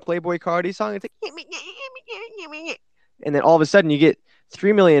like some Playboy Cardi song. It's like, and then all of a sudden you get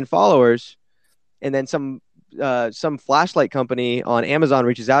 3 million followers, and then some flashlight company on Amazon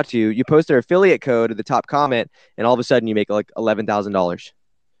reaches out to you. You post their affiliate code at the top comment, and all of a sudden you make like $11,000.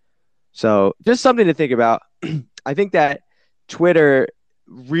 So just something to think about. I think that Twitter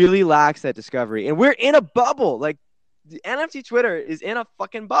really lacks that discovery, and we're in a bubble. Like the NFT Twitter is in a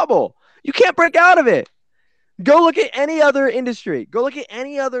fucking bubble. You can't break out of it. Go look at any other industry. Go look at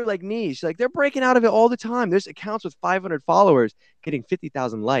any other like niche. Like they're breaking out of it all the time. There's accounts with 500 followers getting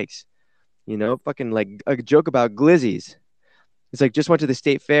 50,000 likes. You know, fucking like a joke about glizzies. It's like just went to the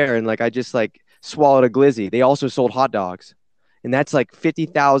state fair and like I just like swallowed a glizzy. They also sold hot dogs, and that's like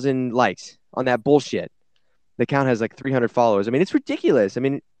 50,000 likes on that bullshit. The account has like 300 followers. I mean, it's ridiculous. I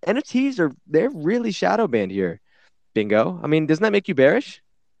mean, NFTs they're really shadow banned here. Bingo. I mean, doesn't that make you bearish?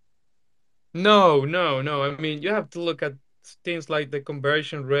 No, no, no. I mean, you have to look at things like the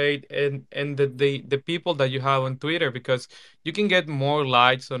conversion rate and the people that you have on Twitter, because you can get more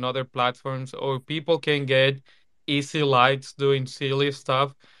likes on other platforms, or people can get easy likes doing silly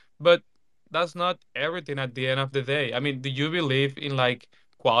stuff, but that's not everything at the end of the day. I mean, do you believe in like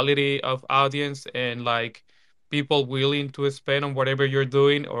quality of audience and like people willing to spend on whatever you're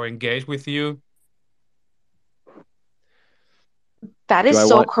doing or engage with you? That Do is I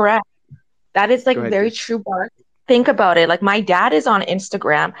so want correct. That is Go like ahead, very Kiss. true, Bart. Think about it. Like my dad is on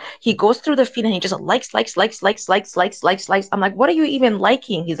Instagram. He goes through the feed and he just likes, likes, likes, likes, likes, likes, likes, likes. I'm like, what are you even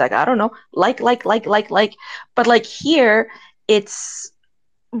liking? He's like, I don't know. Like. But like here, it's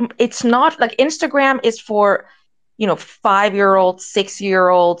it's not like Instagram is for, 5-year-olds,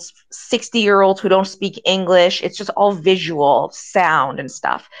 6-year-olds, 60-year-olds who don't speak English. It's just all visual, sound and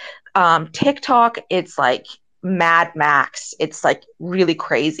stuff. TikTok, it's like Mad Max. It's like really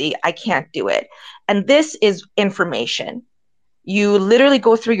crazy. I can't do it. And this is information. You literally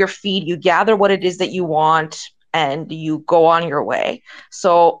go through your feed, you gather what it is that you want, and you go on your way.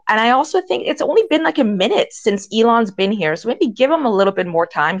 So, and I also think it's only been like a minute since Elon's been here. So maybe give him a little bit more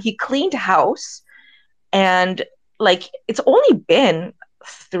time. He cleaned house, and like it's only been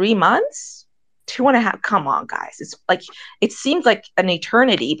 3 months, 2.5. Come on, guys. It's like it seems like an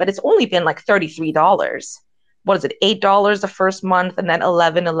eternity, but it's only been like $33. What is it? $8 the first month, and then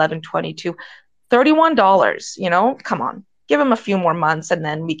 11, 11, 22, $31. Come on, give him a few more months, and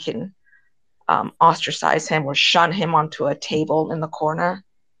then we can ostracize him or shun him onto a table in the corner.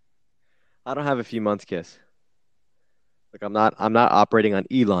 I don't have a few months, Kiss. Like I'm not operating on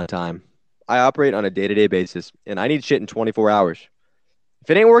Elon time. I operate on a day-to-day basis, and I need shit in 24 hours. If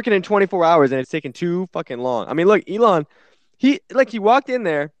it ain't working in 24 hours, then it's taking too fucking long. I mean, look, Elon, he walked in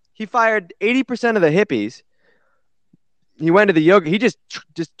there, he fired 80% of the hippies. He went to the yoga. He just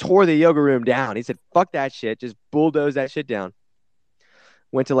tore the yoga room down. He said, "Fuck that shit. Just bulldoze that shit down."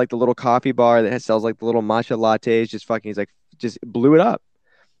 Went to like the little coffee bar that sells like the little matcha lattes. Just fucking. He's like, just blew it up.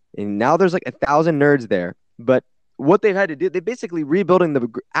 And now there's like 1,000 nerds there. But what they've had to do, they're basically rebuilding the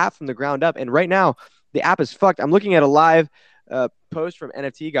app from the ground up. And right now, the app is fucked. I'm looking at a live post from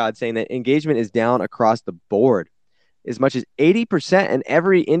NFT God saying that engagement is down across the board, as much as 80% in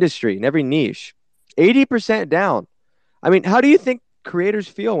every industry, in every niche. 80% down. I mean, how do you think creators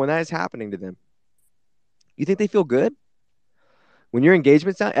feel when that is happening to them? You think they feel good? When your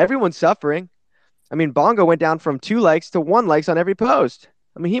engagement's down, everyone's suffering. I mean, Bongo went down from 2 likes to 1 likes on every post.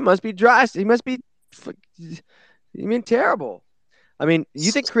 I mean, he must be drastic. He must be, terrible. I mean,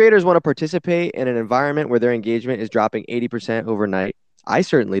 you think creators want to participate in an environment where their engagement is dropping 80% overnight? I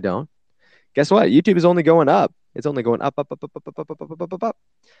certainly don't. Guess what? YouTube is only going up. It's only going up, up, up, up, up, up, up, up, up, up, up.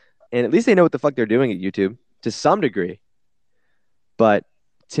 And at least they know what the fuck they're doing at YouTube to some degree. But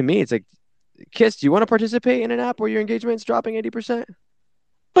to me, it's like, Kiss, do you want to participate in an app where your engagement's dropping 80%?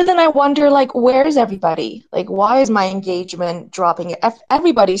 But then I wonder, like, where is everybody? Like, why is my engagement dropping? If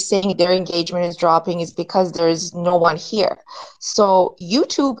everybody's saying their engagement is dropping, is because there's no one here. So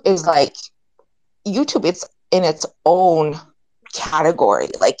YouTube, it's in its own category.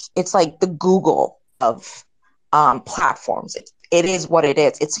 Like, it's like the Google of platforms. It is what it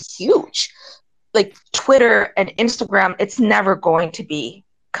is. It's huge. Like Twitter and Instagram, it's never going to be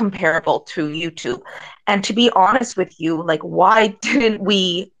comparable to YouTube. And to be honest with you, like, why didn't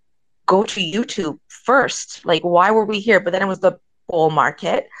we go to YouTube first? Like, why were we here? But then it was the bull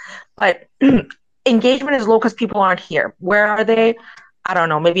market. But engagement is low because people aren't here. Where are they? I don't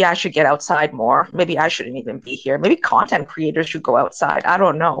know. Maybe I should get outside more. Maybe I shouldn't even be here. Maybe content creators should go outside. I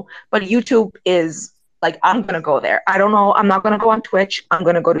don't know. But YouTube is like, I'm going to go there. I don't know. I'm not going to go on Twitch. I'm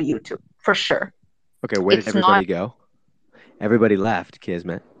going to go to YouTube for sure. Okay, where did It's everybody not, go? Everybody left,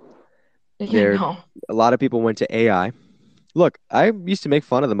 Kismet. you know, A lot of people went to AI. Look, I used to make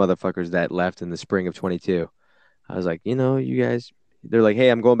fun of the motherfuckers that left in the spring of 22. I was like, you guys, they're like, hey,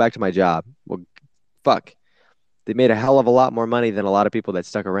 I'm going back to my job. Well, fuck. They made a hell of a lot more money than a lot of people that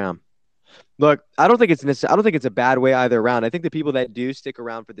stuck around. Look, I don't think it's a bad way either around. I think the people that do stick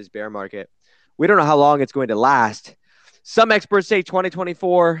around for this bear market We don't know how long it's going to last. Some experts say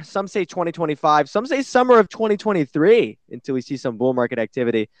 2024, some say 2025, some say summer of 2023 until we see some bull market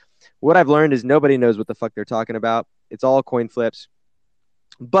activity. What I've learned is nobody knows what the fuck they're talking about. It's all coin flips.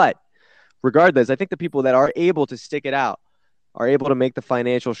 But regardless, I think the people that are able to stick it out are able to make the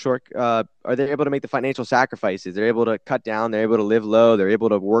financial are they able to make the financial sacrifices? They're able to cut down, they're able to live low, they're able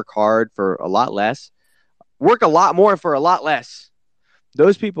to work hard for a lot less, work a lot more for a lot less.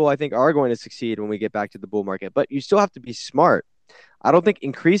 Those people, I think, are going to succeed when we get back to the bull market. But you still have to be smart. I don't think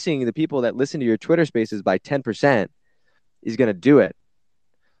increasing the people that listen to your Twitter spaces by 10% is going to do it.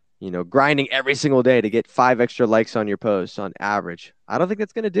 Grinding every single day to get 5 extra likes on your posts on average. I don't think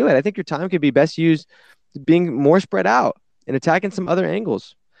that's going to do it. I think your time could be best used being more spread out and attacking some other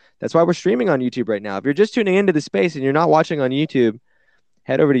angles. That's why we're streaming on YouTube right now. If you're just tuning into the space and you're not watching on YouTube,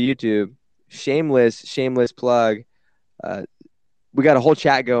 head over to YouTube. Shameless plug. We got a whole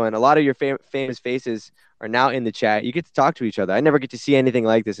chat going. A lot of your famous faces are now in the chat. You get to talk to each other. I never get to see anything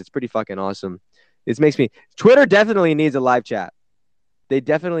like this. It's pretty fucking awesome. Twitter definitely needs a live chat. They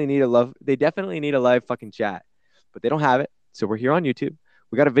definitely need a live fucking chat, but they don't have it. So we're here on YouTube.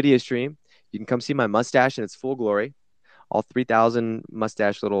 We got a video stream. You can come see my mustache in its full glory. All 3,000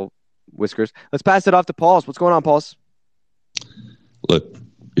 mustache little whiskers. Let's pass it off to Pulse. What's going on, Pulse? Look,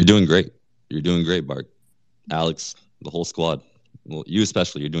 you're doing great. You're doing great, Bart. Alex, the whole squad. Well, you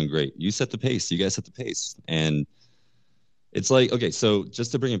especially, you're doing great. You set the pace. You guys set the pace. And it's like, okay, so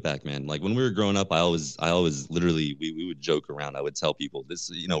just to bring it back, man, like when we were growing up, I always literally, we would joke around. I would tell people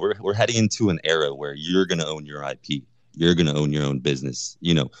this, we're heading into an era where you're going to own your IP. You're going to own your own business.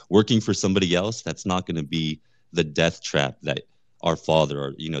 Working for somebody else, that's not going to be the death trap that our father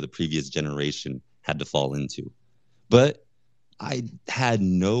or, the previous generation had to fall into. But I had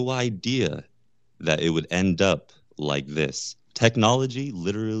no idea that it would end up like this. Technology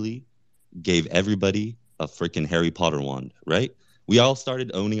literally gave everybody a freaking Harry Potter wand, right? We all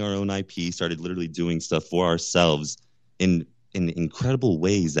started owning our own IP, started literally doing stuff for ourselves in incredible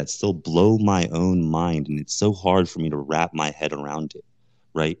ways that still blow my own mind. And it's so hard for me to wrap my head around it,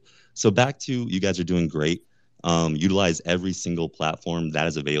 right? So back to you guys are doing great. Utilize every single platform that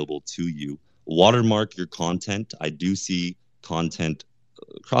is available to you. Watermark your content. I do see content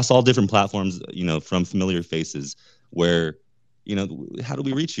across all different platforms, from familiar faces where, how do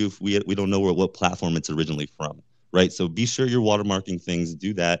we reach you if we don't know what platform it's originally from, right? So be sure you're watermarking things,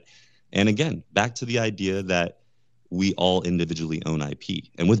 do that. And again, back to the idea that we all individually own IP.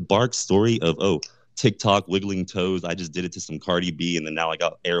 And with Bark's story of, TikTok wiggling toes, I just did it to some Cardi B, and then now I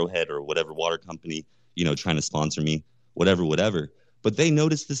got Arrowhead or whatever water company, trying to sponsor me, whatever. But they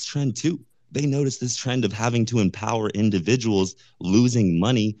noticed this trend too. They noticed this trend of having to empower individuals losing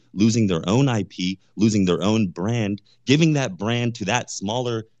money, losing their own IP, losing their own brand, giving that brand to that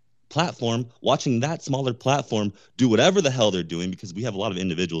smaller platform, watching that smaller platform do whatever the hell they're doing, because we have a lot of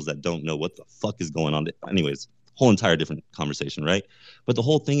individuals that don't know what the fuck is going on. Anyways, whole entire different conversation, right? But the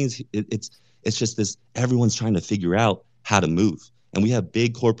whole thing is it's just this, everyone's trying to figure out how to move. And we have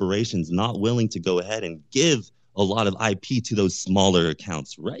big corporations not willing to go ahead and give a lot of IP to those smaller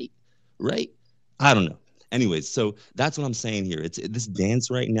accounts, right? I don't know. Anyways, so that's what I'm saying here. It's this dance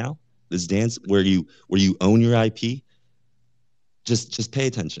right now, this dance where you own your IP. Just pay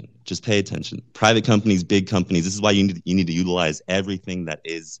attention. Just pay attention. Private companies, big companies. This is why you need to utilize everything that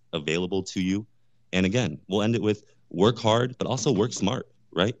is available to you. And again, we'll end it with work hard, but also work smart,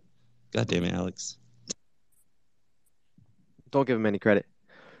 right? God damn it, Alex. Don't give him any credit.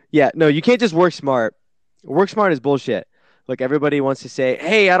 Yeah, no, you can't just work smart. Work smart is bullshit. Look, everybody wants to say,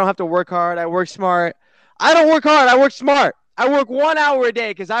 hey, I don't have to work hard. I work smart. I don't work hard. I work smart. I work 1 hour a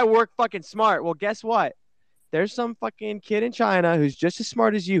day because I work fucking smart. Well, guess what? There's some fucking kid in China who's just as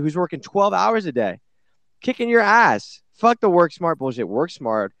smart as you, who's working 12 hours a day, kicking your ass. Fuck the work smart bullshit. Work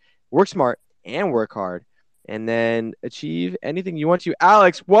smart, and work hard, and then achieve anything you want to.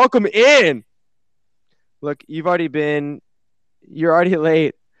 Alex, welcome in. Look, you're already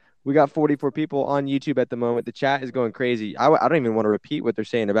late. We got 44 people on YouTube at the moment. The chat is going crazy. I don't even want to repeat what they're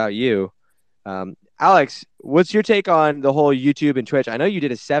saying about you. Alex, what's your take on the whole YouTube and Twitch? I know you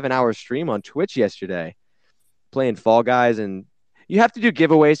did a 7-hour stream on Twitch yesterday playing Fall Guys, and you have to do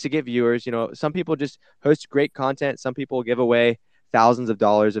giveaways to get viewers. Some people just host great content. Some people give away thousands of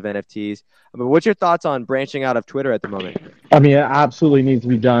dollars of NFTs. What's your thoughts on branching out of Twitter at the moment? I mean, it absolutely needs to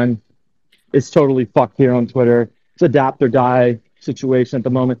be done. It's totally fucked here on Twitter. It's adapt or die situation at the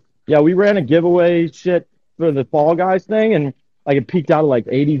moment. Yeah, we ran a giveaway shit for the Fall Guys thing, and like it peaked out at like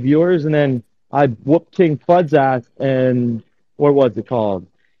 80 viewers, and then I whooped King Fud's ass, and what was it called?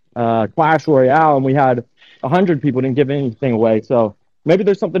 Clash Royale, and we had 100 people, didn't give anything away. So maybe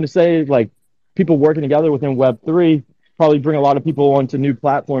there's something to say, like, people working together within Web3 probably bring a lot of people onto new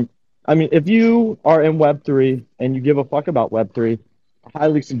platforms. I mean, if you are in Web3 and you give a fuck about Web3, I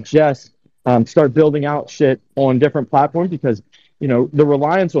highly suggest start building out shit on different platforms because, the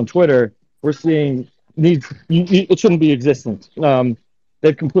reliance on Twitter, we're seeing it shouldn't be existent.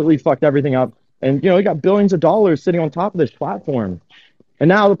 They've completely fucked everything up. And, you got billions of dollars sitting on top of this platform. And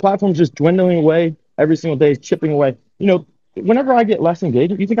now the platform's just dwindling away every single day, chipping away. Whenever I get less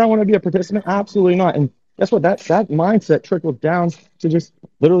engagement, you think I want to be a participant? Absolutely not. And guess what? That mindset trickles down to just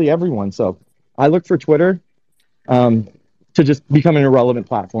literally everyone. So I look for Twitter to just become an irrelevant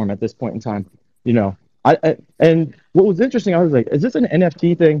platform at this point in time. And what was interesting, I was like, is this an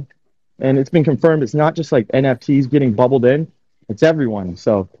NFT thing? And it's been confirmed it's not just like NFTs getting bubbled in, it's everyone.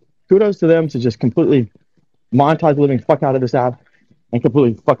 So kudos to them to just completely monetize the living fuck out of this app and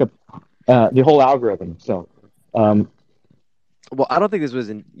completely fuck up the whole algorithm. So, well, I don't think this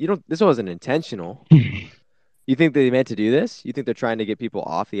wasn't intentional. You think they meant to do this? You think they're trying to get people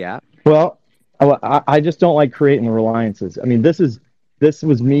off the app? Well, I just don't like creating the reliances. I mean, this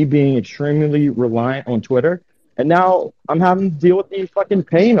was me being extremely reliant on Twitter, and now I'm having to deal with the fucking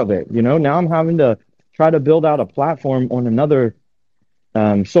pain of it. Now I'm having to try to build out a platform on another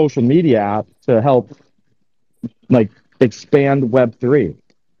social media app to help like expand Web3,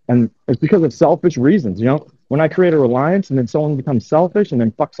 and it's because of selfish reasons. When I create a reliance and then someone becomes selfish and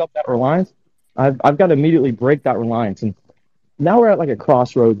then fucks up that reliance, I've got to immediately break that reliance. And now we're at like a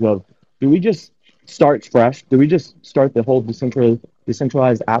crossroads of, do we just start fresh? Do we just start the whole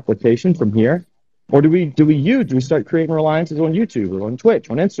decentralized application from here? Or do we start creating reliances on YouTube or on Twitch,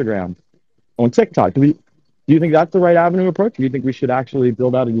 on Instagram, on TikTok? Do you think that's the right avenue approach? Do you think we should actually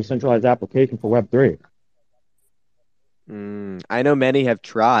build out a decentralized application for Web3? I know many have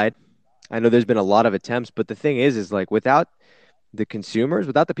tried. I know there's been a lot of attempts, but the thing is like without the consumers,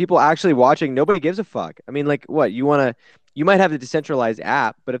 without the people actually watching, nobody gives a fuck. I mean, like what you might have the decentralized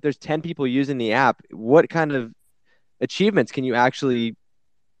app, but if there's 10 people using the app, what kind of achievements can you actually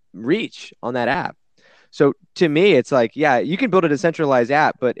reach on that app? So to me, it's like, yeah, you can build a decentralized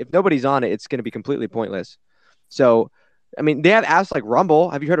app, but if nobody's on it, it's going to be completely pointless. So, I mean, they have apps like Rumble.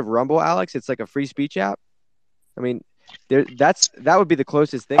 Have you heard of Rumble, Alex? It's like a free speech app. I mean, that would be the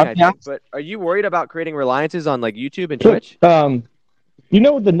closest thing, I think. But are you worried about creating reliances on like YouTube and Twitch?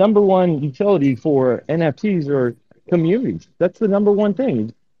 The number one utility for NFTs are communities. That's the number one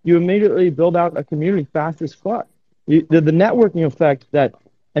thing. You immediately build out a community fast as fuck. The networking effect that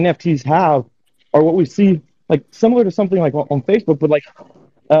NFTs have are what we see, like similar to something like on Facebook, but like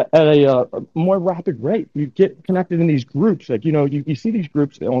at a more rapid rate. You get connected in these groups. Like, you see these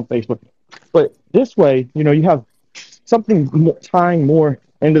groups on Facebook, but this way, you have something tying more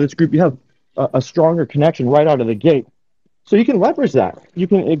into this group. You have a stronger connection right out of the gate. So you can leverage that. You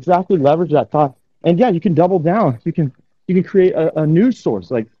can exactly leverage that thought. And yeah, you can double down. You can create a news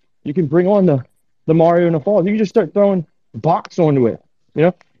source. Like you can bring on the Mario and the Falls. You can just start throwing bots onto it.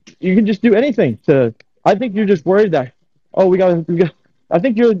 You can just do anything I think you're just worried that, oh, we got I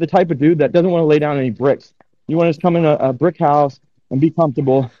think you're the type of dude that doesn't want to lay down any bricks. You want to just come in a brick house and be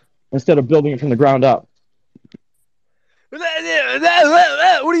comfortable instead of building it from the ground up. What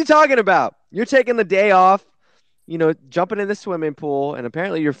are you talking about? You're taking the day off, jumping in the swimming pool, and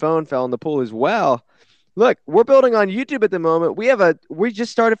apparently your phone fell in the pool as well. Look, we're building on YouTube at the moment. We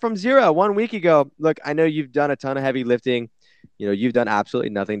just started from zero 1 week ago. Look, I know you've done a ton of heavy lifting. You've done absolutely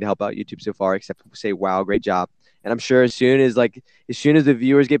nothing to help out YouTube so far except say, wow, great job. And I'm sure as soon as the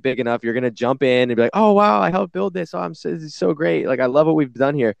viewers get big enough, you're going to jump in and be like, oh, wow, I helped build this. Oh, this is so great. Like, I love what we've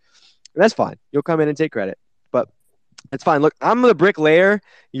done here. And that's fine. You'll come in and take credit. But it's fine. Look, I'm the bricklayer.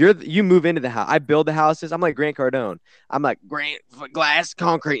 You move into the house. I build the houses. I'm like Grant Cardone. I'm like glass,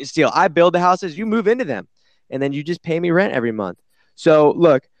 concrete, and steel. I build the houses. You move into them. And then you just pay me rent every month. So,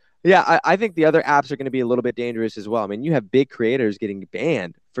 look, yeah, I think the other apps are going to be a little bit dangerous as well. I mean, you have big creators getting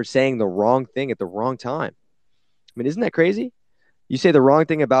banned for saying the wrong thing at the wrong time. I mean, isn't that crazy? You say the wrong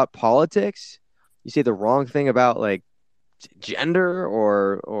thing about politics. You say the wrong thing about like gender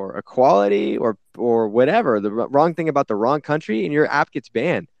or equality or whatever. The wrong thing about the wrong country, and your app gets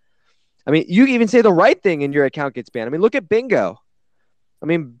banned. I mean, you even say the right thing and your account gets banned. I mean, look at Bingo. I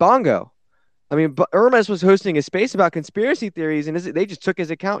mean, Bongo. I mean, Hermes was hosting a space about conspiracy theories, and they just took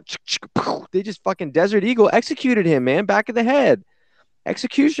his account. They just fucking Desert Eagle executed him, man, back of the head,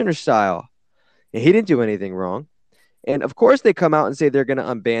 executioner style. And he didn't do anything wrong. And of course, they come out and say they're going to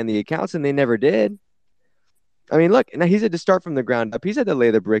unban the accounts, and they never did. I mean, look, now he's had to start from the ground up. He's had to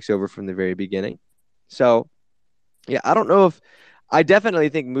lay the bricks over from the very beginning. So, yeah, I don't know if I definitely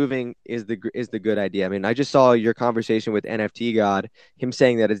think moving is the good idea. I mean, I just saw your conversation with NFT God, him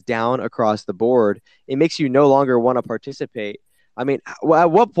saying that it's down across the board. It makes you no longer want to participate. I mean,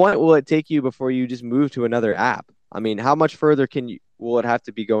 at what point will it take you before you just move to another app? I mean, how much further will it have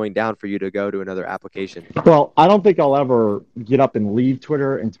to be going down for you to go to another application? Well, I don't think I'll ever get up and leave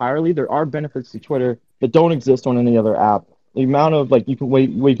Twitter entirely. There are benefits to Twitter that don't exist on any other app. The amount of like you can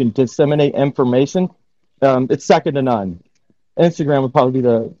wait, we can disseminate information, it's second to none. Instagram would probably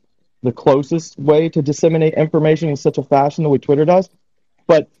be the closest way to disseminate information in such a fashion the way Twitter does.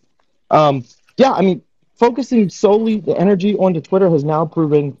 But yeah, I mean, focusing solely the energy onto Twitter has now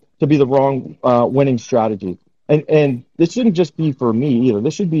proven to be the wrong winning strategy. And this shouldn't just be for me either.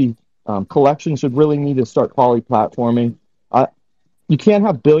 This should be collections should really need to start quality platforming. You can't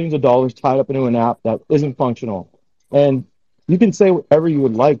have billions of dollars tied up into an app that isn't functional. And you can say whatever you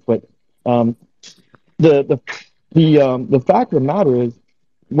would like, but the fact of the matter is,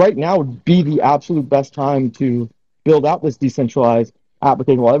 right now would be the absolute best time to build out this decentralized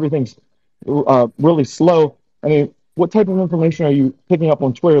application while everything's really slow. I mean, what type of information are you picking up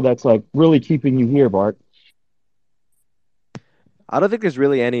on Twitter that's like really keeping you here, Bart? I don't think there's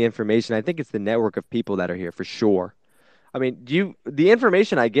really any information. I think it's the network of people that are here for sure. I mean, the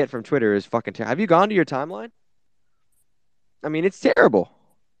information I get from Twitter is fucking terrible. Have you gone to your timeline? I mean, it's terrible.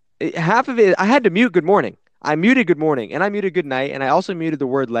 Half of it, I had to mute Good Morning. I muted Good Morning and I muted Good Night and I also muted the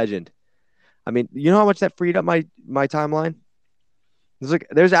word legend. I mean, you know how much that freed up my timeline?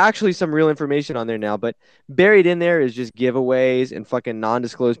 There's actually some real information on there now, but buried in there is just giveaways and fucking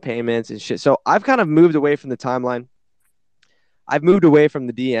non-disclosed payments and shit. So I've kind of moved away from the timeline. I've moved away from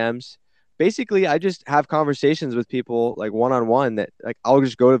the DMs. Basically, I just have conversations with people like one-on-one that like I'll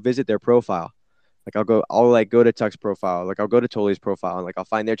just go to visit their profile. Like I'll like go to Tuck's profile, like I'll go to Toli's profile, and like I'll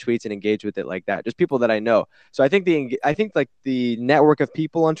find their tweets and engage with it like that. Just people that I know. So I think like the network of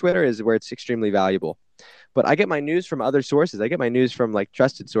people on Twitter is where it's extremely valuable. But I get my news from other sources. I get my news from like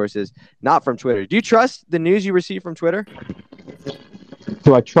trusted sources, not from Twitter. Do you trust the news you receive from Twitter?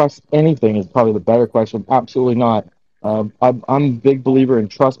 Do I trust anything is probably the better question. Absolutely not. I'm a big believer in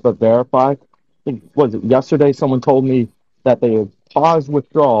trust but verify. I think, was it yesterday someone told me that they had paused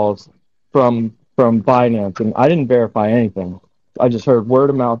withdrawals from Binance, and I didn't verify anything. I just heard word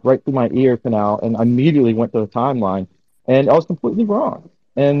of mouth right through my ear canal, and I immediately went to the timeline, and I was completely wrong.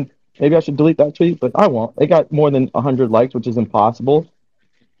 And maybe I should delete that tweet, but I won't. It got more than 100 likes, which is impossible.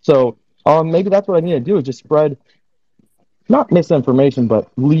 So maybe that's what I need to do is just spread not misinformation, but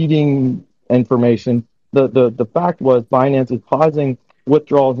leading information. The fact was Binance is pausing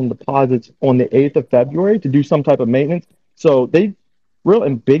withdrawals and deposits on the 8th of February to do some type of maintenance. So they real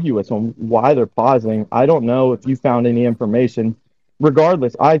ambiguous on why they're pausing. I don't know if you found any information.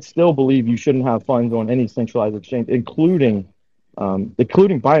 Regardless, I still believe you shouldn't have funds on any centralized exchange, including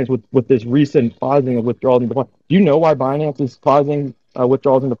Binance with this recent pausing of withdrawals and deposits. Do you know why Binance is pausing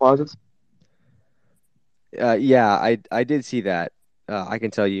withdrawals and deposits? Yeah, I did see that. I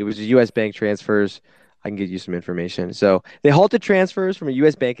can tell you it was U.S. bank transfers. I can give you some information. So they halted transfers from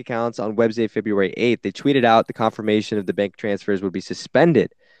U.S. bank accounts on Wednesday, February 8th. They tweeted out the confirmation of the bank transfers would be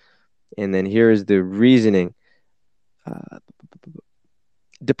suspended. And then here is the reasoning.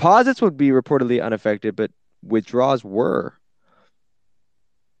 Deposits would be reportedly unaffected, but withdrawals were.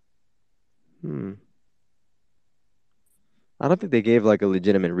 I don't think they gave like a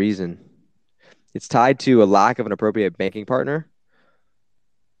legitimate reason. It's tied to a lack of an appropriate banking partner.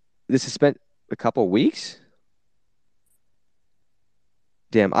 This has spent a couple weeks.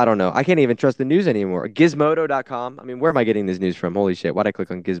 Damn, I don't know. I can't even trust the news anymore. Gizmodo.com. I mean, where am I getting this news from? Holy shit. Why'd I click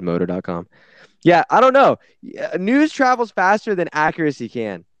on Gizmodo.com? Yeah, I don't know. News travels faster than accuracy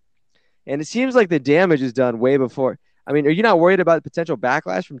can. And it seems like the damage is done way before. I mean, are you not worried about potential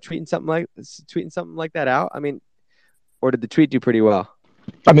backlash from tweeting something like that out? I mean, or did the tweet do pretty well?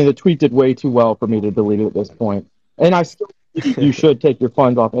 I mean, the tweet did way too well for me to delete it at this point. And I still think you should take your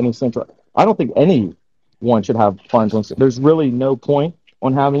funds off any central. I don't think anyone should have funds on. There's really no point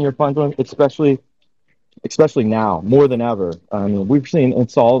on having your funds on, especially now more than ever. I mean, we've seen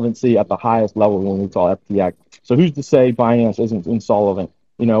insolvency at the highest level when we saw FTX. So who's to say Binance isn't insolvent?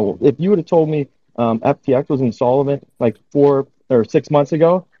 You know, if you would have told me FTX was insolvent like 4 or 6 months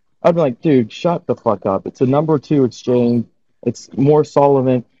ago, I'd be like, dude, shut the fuck up. It's a number 2 exchange. It's more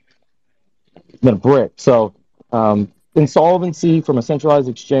solvent than a brick. So insolvency from a centralized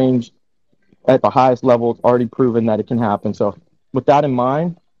exchange at the highest level is already proven that it can happen. So with that in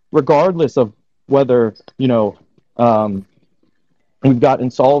mind, regardless of whether, we've got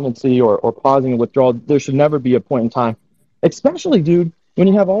insolvency or pausing a withdrawal, there should never be a point in time, especially, dude, when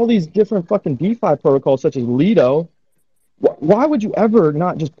you have all these different fucking DeFi protocols such as Lido. why would you ever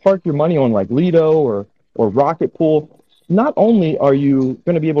not just park your money on like Lido or Rocket Pool? Not only are you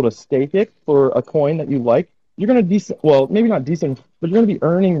going to be able to stake it for a coin that you like, you're going to well, maybe not decent, but you're going to be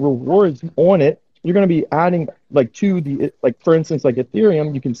earning rewards on it. You're going to be adding like to the, like for instance, like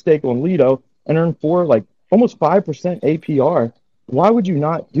Ethereum, you can stake on Lido and earn like almost 5% APR. Why would you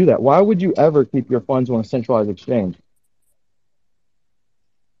not do that? Why would you ever keep your funds on a centralized exchange?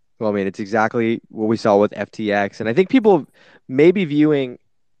 Well, I mean, it's exactly what we saw with FTX. And I think people may be viewing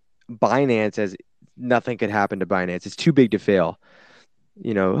Binance as nothing could happen to Binance. It's too big to fail.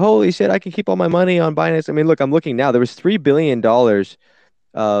 Holy shit, I can keep all my money on Binance. I mean, look, I'm looking now. There was $3 billion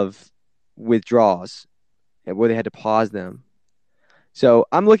of withdrawals where they had to pause them. So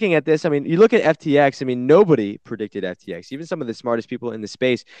I'm looking at this. I mean, you look at FTX. I mean, nobody predicted FTX. Even some of the smartest people in the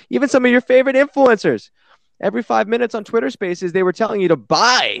space, even some of your favorite influencers. Every 5 minutes on Twitter Spaces, they were telling you to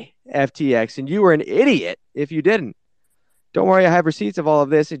buy FTX, and you were an idiot if you didn't. Don't worry, I have receipts of all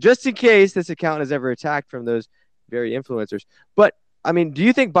of this, just in case this account is ever attacked from those very influencers. But, I mean, do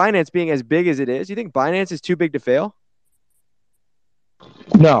you think Binance being as big as it is, do you think Binance is too big to fail?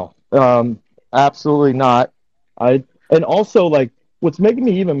 No, absolutely not. And also, like, what's making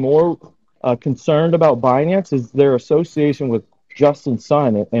me even more concerned about Binance is their association with Justin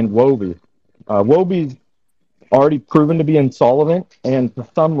Sun and Wobie. Wobie's already proven to be insolvent, and for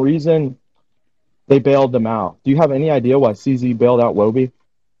some reason, they bailed them out. Do you have any idea why CZ bailed out Wobie?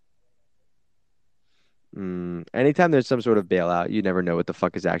 Anytime there's some sort of bailout, you never know what the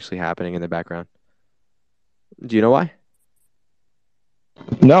fuck is actually happening in the background. Do you know why?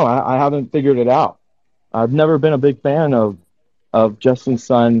 No, I haven't figured it out. I've never been a big fan of Justin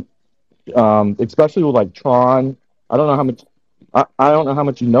Sun, especially with like Tron. I don't know how much I don't know how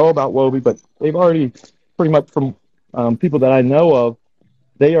much you know about Wobie, but they've already pretty much from people that I know of,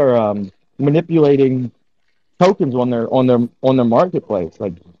 they are manipulating tokens on their marketplace,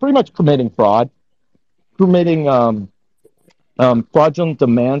 like pretty much committing fraud, committing fraudulent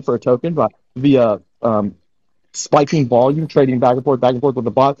demand for a token via spiking volume, trading back and forth with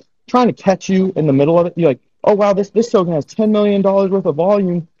the bot, trying to catch you in the middle of it. You're like, oh wow, this token has $10 million worth of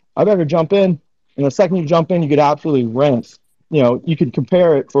volume. I better jump in. And the second you jump in, you get absolutely rinsed. You could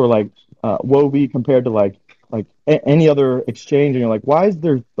compare it for like Wobie compared to like any other exchange, and you're like, why is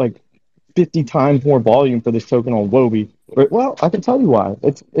there like 50 times more volume for this token on Wobie? Well, I can tell you why.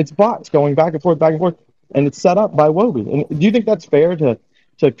 It's bots going back and forth, and it's set up by Wobie. And do you think that's fair to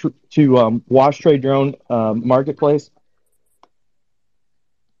wash trade your own marketplace?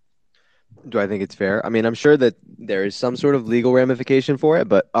 Do I think it's fair? I mean, I'm sure that there is some sort of legal ramification for it,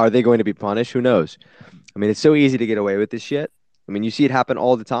 but are they going to be punished? Who knows? I mean, it's so easy to get away with this shit. I mean, you see it happen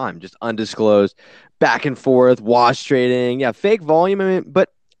all the time, just undisclosed, back and forth, wash trading, yeah, fake volume. I mean,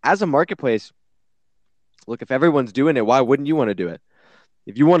 but as a marketplace, look, if everyone's doing it, why wouldn't you want to do it?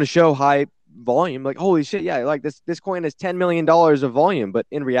 If you want to show high volume, like, holy shit, yeah, like this coin has $10 million of volume, but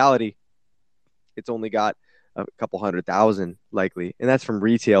in reality, it's only got a couple 100,000 likely. And that's from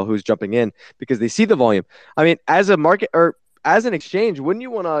retail who's jumping in because they see the volume. I mean, as a market or as an exchange, wouldn't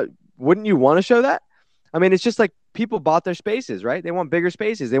you want to show that? I mean, it's just like people bought their spaces, right? They want bigger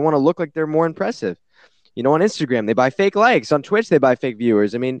spaces. They want to look like they're more impressive. On Instagram, they buy fake likes. On Twitch, they buy fake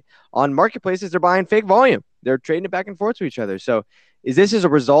viewers. I mean, on marketplaces, they're buying fake volume. They're trading it back and forth to each other. So is this as a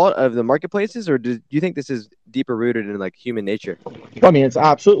result of the marketplaces, or do you think this is deeper rooted in like human nature? I mean, it's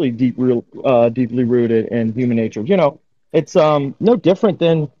absolutely deeply rooted in human nature. It's no different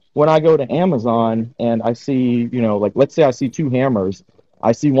than when I go to Amazon and I see, like let's say I see two hammers.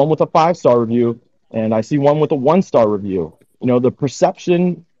 I see one with a 5-star review and I see one with a 1-star review. The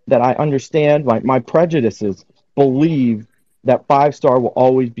perception that I understand, my prejudices believe that 5-star will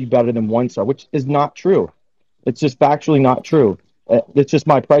always be better than 1-star, which is not true. It's just factually not true. It's just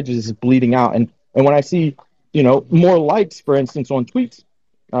my prejudice is bleeding out. And when I see, more likes, for instance, on tweets,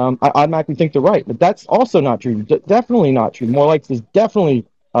 I automatically think they're right. But that's also not true. Definitely not true. More likes is definitely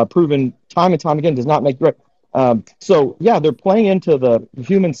proven time and time again does not make right. So yeah, they're playing into the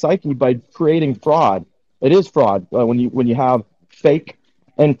human psyche by creating fraud. It is fraud when you have fake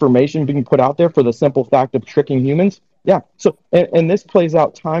information being put out there for the simple fact of tricking humans. Yeah. So and this plays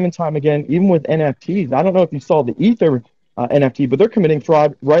out time and time again, even with NFTs. I don't know if you saw the Ether NFT, but they're committing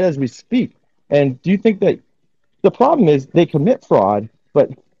fraud right as we speak. And do you think that the problem is they commit fraud, but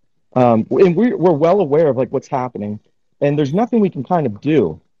and we're well aware of like what's happening, and there's nothing we can kind of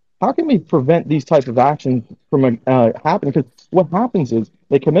do. How can we prevent these types of actions from happening? Because what happens is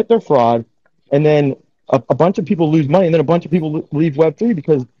they commit their fraud, and then a bunch of people lose money, and then a bunch of people leave Web3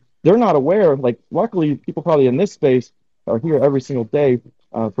 because they're not aware. Like, luckily, people probably in this space are here every single day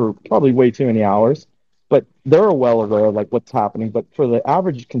for probably way too many hours. but they're well aware of like what's happening. But for the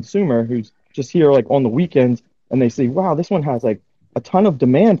average consumer who's just here like on the weekends and they see, wow, this one has like a ton of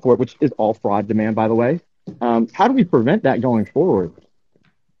demand for it, which is all fraud demand, by the way. How do we prevent that going forward?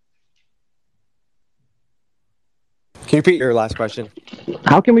 Can you repeat your last question?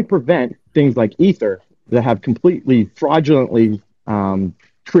 How can we prevent things like Ether that have completely fraudulently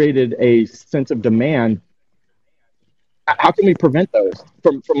created a sense of demand? How can we prevent those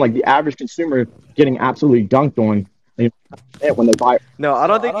from like the average consumer getting absolutely dunked on when they buy? No, I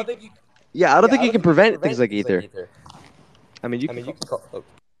don't think you. Yeah, I don't think you can prevent things like Ether. I mean, you can call. Oh,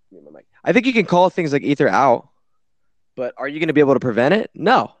 I think you can call things like Ether out, but are you going to be able to prevent it?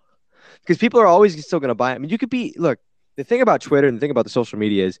 No, because people are always still going to buy it. I mean, you could be. Look, the thing about Twitter and the thing about the social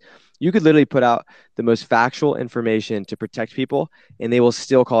media is you could literally put out the most factual information to protect people, and they will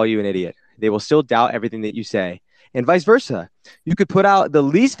still call you an idiot. They will still doubt everything that you say. And vice versa. You could put out the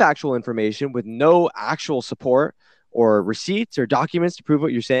least factual information with no actual support or receipts or documents to prove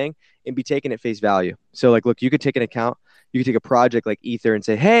what you're saying and be taken at face value. So like, look, you could take an account, you could take a project like Ether and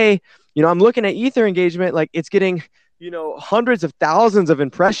say, hey, I'm looking at Ether engagement. Like it's getting, hundreds of thousands of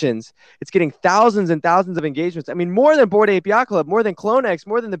impressions. It's getting thousands and thousands of engagements. I mean, more than Bored Ape Yacht Club, more than CloneX,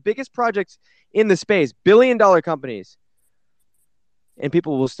 more than the biggest projects in the space, billion-dollar companies. And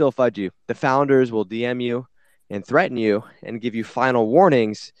people will still fudge you. The founders will DM you and threaten you and give you final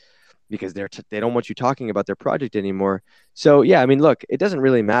warnings because they don't want you talking about their project anymore. So yeah, I mean, look, it doesn't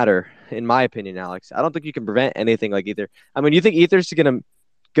really matter, in my opinion, Alex. I don't think you can prevent anything like Ether. I mean, you think Ether's gonna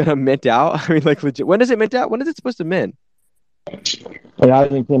mint out? I mean, like legit. When does it mint out? When is it supposed to mint? It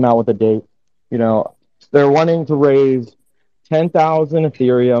hasn't came out with a date. They're wanting to raise 10,000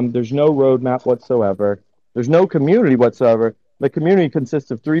 Ethereum. There's no roadmap whatsoever. There's no community whatsoever. The community consists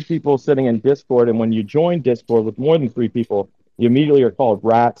of 3 people sitting in Discord, and when you join Discord with more than 3 people, you immediately are called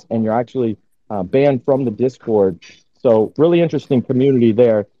rats, and you're actually banned from the Discord. So really interesting community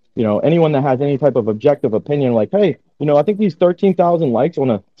there. Anyone that has any type of objective opinion, like, hey, I think these 13,000 likes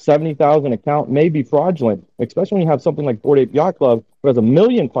on a 70,000 account may be fraudulent, especially when you have something like Bored Ape Yacht Club, who has 1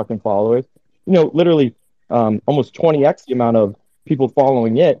 million fucking followers. Literally almost 20x the amount of people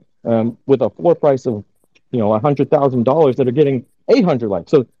following it, with a floor price of $100,000 that are getting 800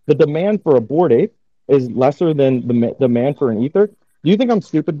 likes. So the demand for a Bored Ape is lesser than the demand for an Ether. Do you think I'm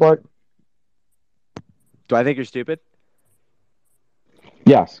stupid, Bart? Do I think you're stupid?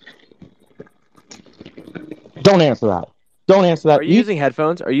 Yes. Don't answer that. Don't answer that. Are you using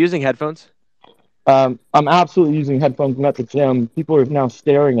headphones? Are you using headphones? I'm absolutely using headphones. I'm at the gym. People are now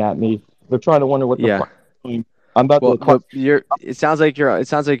staring at me. They're trying to wonder what the fuck I'm doing. I'm about to. It sounds like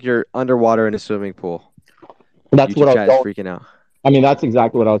you're underwater in a swimming pool. That's what I was freaking out. I mean, that's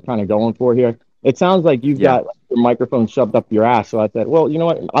exactly what I was kind of going for here. It sounds like you've got your microphone shoved up your ass. So I said, well, you know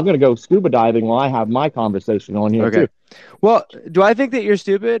what? I'm going to go scuba diving while I have my conversation on here too. Well, do I think that you're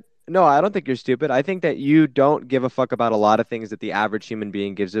stupid? No, I don't think you're stupid. I think that you don't give a fuck about a lot of things that the average human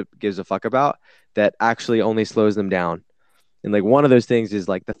being gives a fuck about that actually only slows them down. And like one of those things is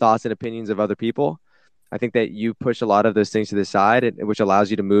like the thoughts and opinions of other people. I think that you push a lot of those things to the side, which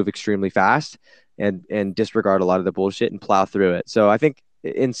allows you to move extremely fast and disregard a lot of the bullshit and plow through it. So I think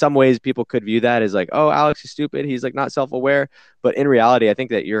in some ways people could view that as like, oh, Alex is stupid. He's like not self-aware. But in reality, I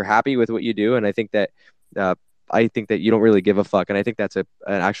think that you're happy with what you do. And I think that you don't really give a fuck. And I think that's an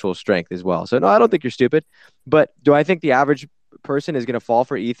actual strength as well. So no, I don't think you're stupid. But do I think the average person is going to fall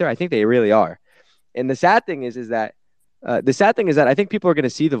for Ether? I think they really are. And the sad thing is that I think people are going to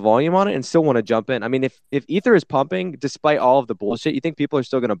see the volume on it and still want to jump in. I mean, if Ether is pumping, despite all of the bullshit, you think people are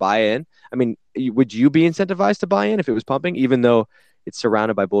still going to buy in? I mean, would you be incentivized to buy in if it was pumping, even though it's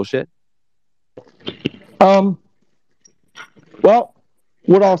surrounded by bullshit? Well,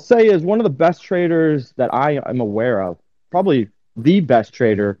 what I'll say is one of the best traders that I am aware of, probably the best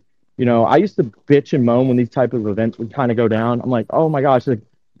trader. I used to bitch and moan when these type of events would kind of go down. I'm like, oh my gosh, like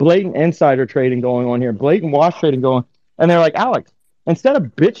blatant insider trading going on here, blatant wash trading going on. And they're like, Alex, instead of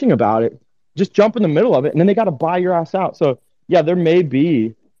bitching about it, just jump in the middle of it, and then they got to buy your ass out. So, yeah, there may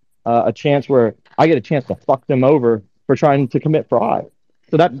be a chance where I get a chance to fuck them over for trying to commit fraud.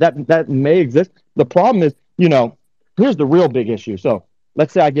 So that may exist. The problem is, here's the real big issue. So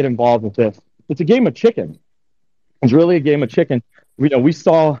let's say I get involved with this. It's a game of chicken. It's really a game of chicken. We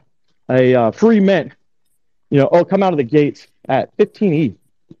saw a free mint, come out of the gates at 15 ETH.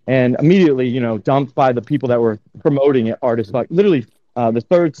 And immediately, dumped by the people that were promoting it hardest. Like literally,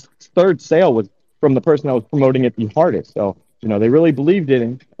 the third sale was from the person that was promoting it the hardest. So, they really believed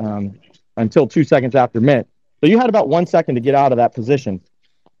it until 2 seconds after mint. So you had about 1 second to get out of that position.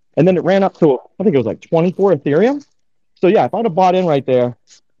 And then it ran up to, I think it was like 24 Ethereum. So yeah, if I'd have bought in right there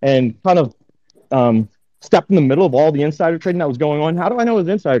and kind of stepped in the middle of all the insider trading that was going on. How do I know it was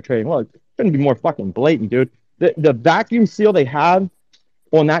insider trading? Well, it couldn't be more fucking blatant, dude. The vacuum seal they have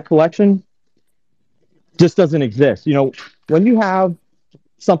on that collection just doesn't exist. You know, when you have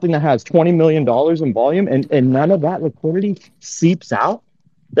something that has $20 million in volume and none of that liquidity seeps out,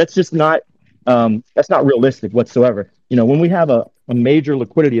 that's not realistic whatsoever. You know, when we have a major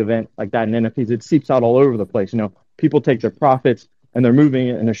liquidity event like that in NFTs, it seeps out all over the place. You know, people take their profits and they're moving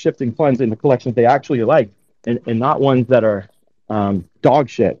it and they're shifting funds into collections they actually like and not ones that are dog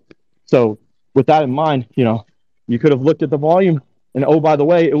shit. So with that in mind, you know, you could have looked at the volume and oh, by the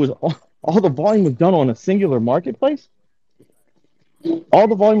way, it was all the volume was done on a singular marketplace. All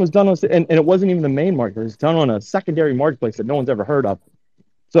the volume was done on, and it wasn't even the main market. It was done on a secondary marketplace that no one's ever heard of.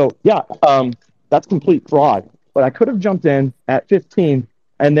 So yeah, that's complete fraud. But I could have jumped in at 15,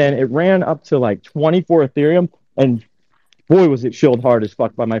 and then it ran up to like 24 Ethereum, and boy was it shilled hard as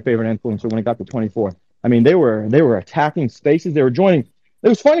fuck by my favorite influencer when it got to 24. I mean, they were attacking spaces. They were joining. It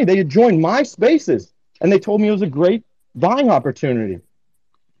was funny. They had joined my spaces, and they told me it was a great buying opportunity.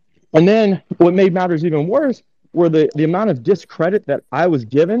 And then what made matters even worse were the amount of discredit that I was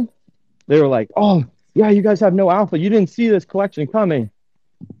given. They were like, "Oh, yeah, you guys have no alpha. You didn't see this collection coming."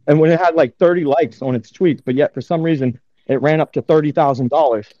 And when it had like 30 likes on its tweets, but yet for some reason it ran up to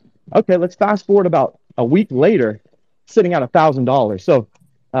 $30,000. Okay, let's fast forward about a week later, sitting at $1,000. So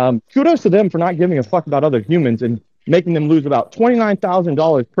kudos to them for not giving a fuck about other humans and making them lose about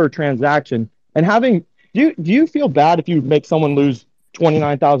 $29,000 per transaction. And having do you feel bad if you make someone lose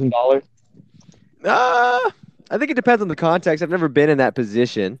 $29,000? I think it depends on the context. I've never been in that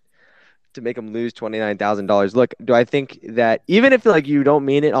position to make them lose $29,000. Look, do I think that even if like you don't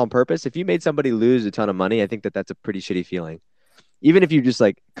mean it on purpose, if you made somebody lose a ton of money, I think that that's a pretty shitty feeling. Even if you just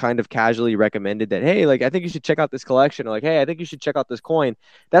like kind of casually recommended that, hey, like I think you should check out this collection, or like, hey, I think you should check out this coin.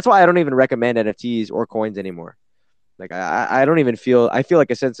 That's why I don't even recommend NFTs or coins anymore. Like I don't even feel. I feel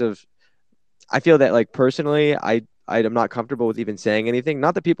like a sense of. I feel that like personally, I'm not comfortable with even saying anything.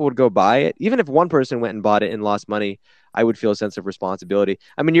 Not that people would go buy it. Even if one person went and bought it and lost money, I would feel a sense of responsibility.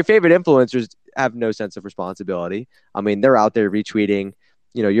 I mean, your favorite influencers have no sense of responsibility. I mean, they're out there retweeting.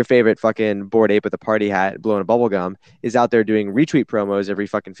 You know, your favorite fucking Bored Ape with a party hat blowing a bubble gum is out there doing retweet promos every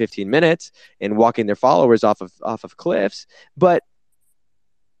fucking 15 minutes and walking their followers off of cliffs. But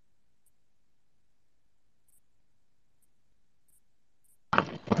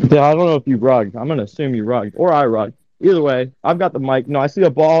Yeah, I don't know if you rugged. I'm gonna assume you rugged or I rugged. Either way, I've got the mic. No, I see a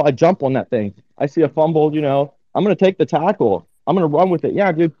ball, I jump on that thing. I see a fumble, I'm gonna take the tackle. I'm gonna run with it.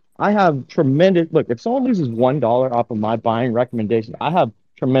 Yeah, dude. I have tremendous look, if someone loses $1 off of my buying recommendation, I have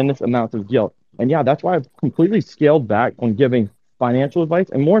tremendous amounts of guilt. And yeah, that's why I've completely scaled back on giving financial advice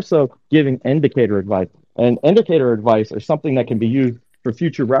and more so giving indicator advice. And indicator advice is something that can be used for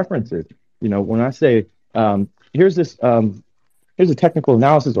future references. When I say here's this here's a technical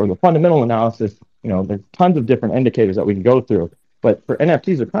analysis or the fundamental analysis. There's tons of different indicators that we can go through. But for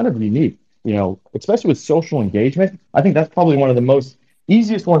NFTs, they're kind of unique, especially with social engagement. I think that's probably one of the most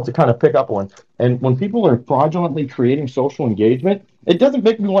easiest ones to kind of pick up on. And when people are fraudulently creating social engagement, it doesn't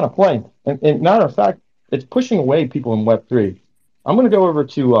make me want to play. And matter of fact, it's pushing away people in Web3. I'm going to go over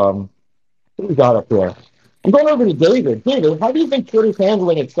to, what we got up there? I'm going over to David. David, how do you think Twitter's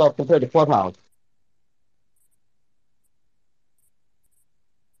handling itself compared to Clubhouse?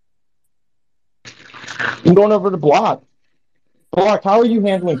 I'm going over to Block. Block, how are you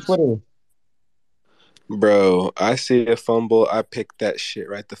handling Twitter? Bro, I see a fumble. I pick that shit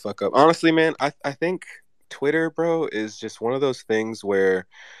right the fuck up. Honestly, man, I think Twitter, bro, is just one of those things where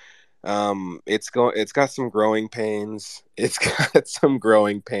it's got some growing pains. It's got some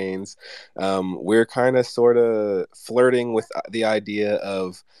growing pains. We're kind of sort of flirting with the idea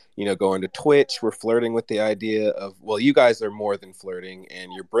of going to Twitch. We're flirting with the idea of, well, you guys are more than flirting,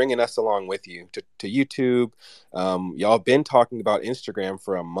 and you're bringing us along with you to YouTube. Y'all been talking about Instagram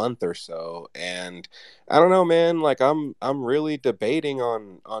for a month or so, and I don't know, man. Like I'm really debating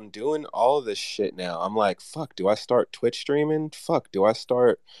on doing all of this shit now. I'm like, fuck, do I start Twitch streaming? Fuck, do I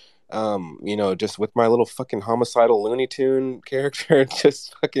start just with my little fucking homicidal Looney Tune character,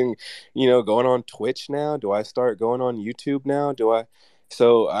 just fucking, going on Twitch now? Do I start going on YouTube now?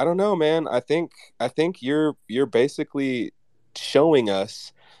 So I don't know, man. I think you're basically showing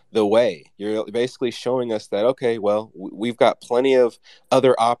us the way. You're basically showing us that, okay, well, we've got plenty of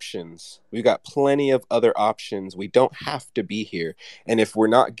other options. We've got plenty of other options. We don't have to be here. And if we're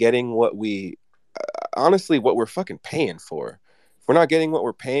not getting what what we're fucking paying for, if we're not getting what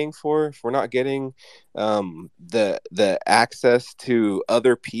we're paying for, if we're not getting the access to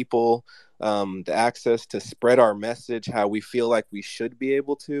other people the access to spread our message how we feel like we should be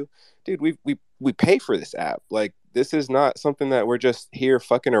able to. Dude, we pay for this app. Like, this is not something that we're just here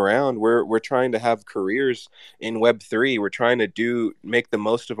fucking around. We're trying to have careers in Web3. We're trying to make the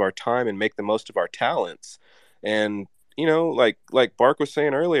most of our time and make the most of our talents. And like Bark was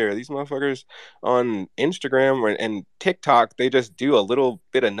saying earlier, these motherfuckers on Instagram and TikTok, they just do a little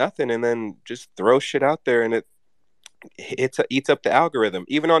bit of nothing and then just throw shit out there, and it eats up the algorithm.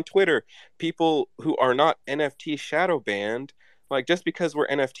 Even on Twitter, people who are not NFT shadow banned, like, just because we're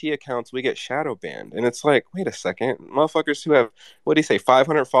NFT accounts, we get shadow banned. And it's like, wait a second, motherfuckers who have, what do you say,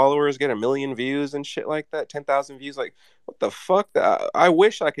 500 followers get 1 million views and shit like that, 10,000 views. Like, what the fuck? I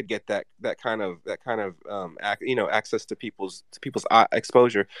wish I could get that kind of access to people's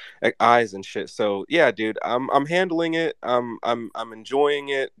exposure, eyes and shit. So yeah, dude, I'm handling it. I'm enjoying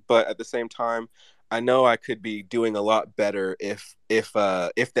it, but at the same time, I know I could be doing a lot better if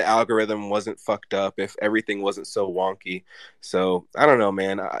the algorithm wasn't fucked up, if everything wasn't so wonky. So I don't know,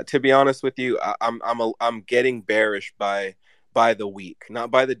 man. To be honest with you, I'm getting bearish by the week,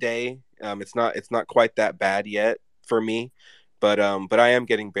 not by the day. It's not quite that bad yet for me, but I am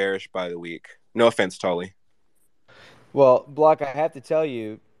getting bearish by the week. No offense, Tolly. Well, Block, I have to tell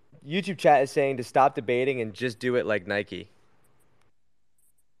you, YouTube chat is saying to stop debating and just do it like Nike.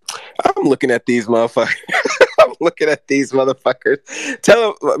 I'm looking at these motherfuckers. I'm looking at these motherfuckers.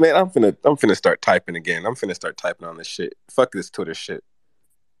 Tell them, man, I'm finna start typing again. I'm finna start typing on this shit. Fuck this Twitter shit.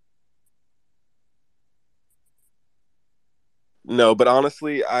 No, but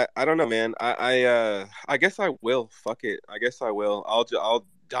honestly, I don't know, man. I guess I will. Fuck it. I guess I will. I'll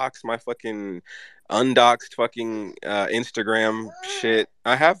dox my fucking undoxed fucking Instagram shit.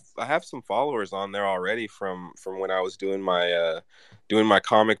 I have some followers on there already from when I was doing my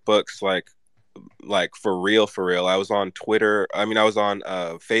comic books, like for real. I was on Twitter. I mean, I was on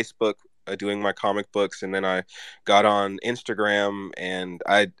Facebook doing my comic books, and then I got on Instagram, and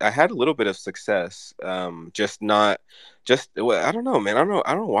I had a little bit of success. Just not just well, I don't know, man. I don't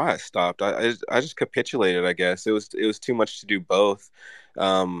know why I stopped. I just capitulated. I guess it was too much to do both.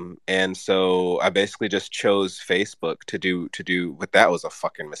 And so I basically just chose Facebook to do, but that was a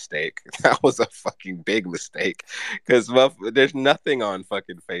fucking mistake. That was a fucking big mistake, because there's nothing on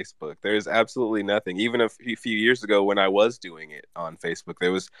fucking Facebook. There's absolutely nothing. Even a few years ago when I was doing it on Facebook,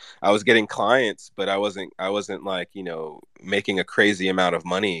 I was getting clients, but I wasn't like, making a crazy amount of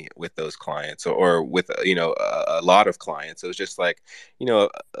money with those clients, or with a lot of clients. It was just like,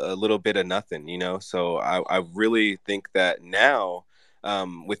 a little bit of nothing. So I really think that now,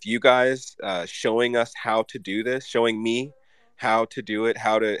 with you guys showing us how to do this, showing me how to do it,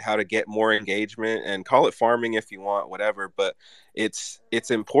 how to get more engagement, and call it farming if you want, whatever. But it's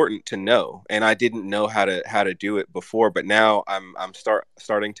important to know, and I didn't know how to do it before, but now I'm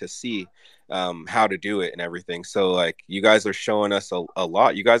starting to see how to do it and everything. So, like, you guys are showing us a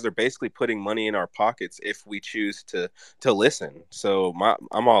lot. You guys are basically putting money in our pockets if we choose to listen. So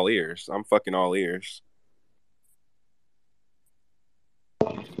I'm all ears. I'm fucking all ears.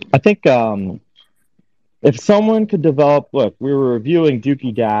 I think if someone could develop, look, we were reviewing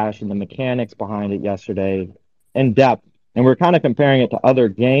Dookie Dash and the mechanics behind it yesterday in depth, and we're kind of comparing it to other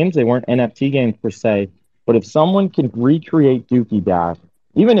games. They weren't NFT games per se, but if someone can recreate Dookie Dash,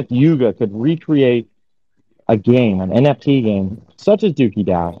 even if Yuga could recreate a game, an NFT game, such as Dookie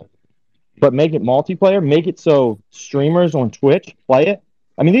Dash, but make it multiplayer, make it so streamers on Twitch play it.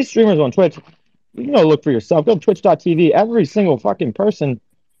 I mean, these streamers on Twitch, you can go look for yourself. Go to twitch.tv. Every single fucking person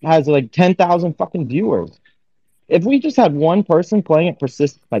has like 10,000 fucking viewers. If we just had one person playing it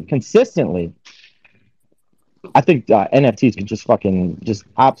consistently, I think NFTs could just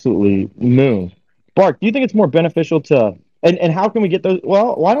absolutely moon. Bark, do you think it's more beneficial to and how can we get those?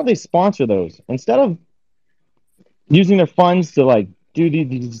 Well, why don't they sponsor those instead of using their funds to like do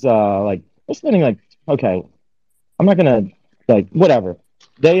these like they're spending like, okay, I'm not gonna, like, whatever.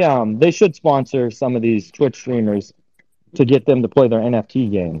 They should sponsor some of these Twitch streamers to get them to play their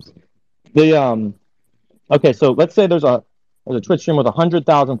NFT games. They Okay, so let's say there's a Twitch stream with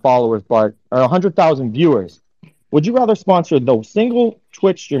 100,000 followers, Bart, or 100,000 viewers. Would you rather sponsor the single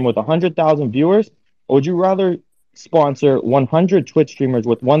Twitch stream with 100,000 viewers, or would you rather sponsor 100 Twitch streamers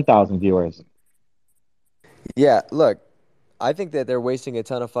with 1,000 viewers? Yeah, look, I think that they're wasting a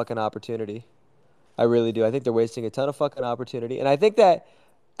ton of fucking opportunity. I really do. I think they're wasting a ton of fucking opportunity. And I think that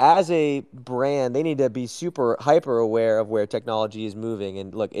as a brand, they need to be super hyper aware of where technology is moving.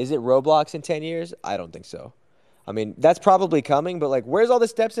 And look, is it Roblox in 10 years? I don't think so. I mean, that's probably coming, but like, where's all the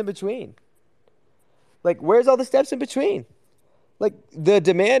steps in between? Like, where's all the steps in between? Like, the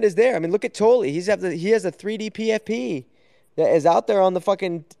demand is there. I mean, look at Tolly. He has a 3D PFP that is out there on the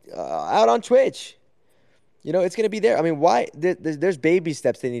fucking out on Twitch. You know, it's going to be there. I mean, why? There's baby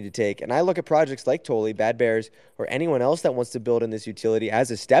steps they need to take. And I look at projects like Totally, Bad Bears, or anyone else that wants to build in this utility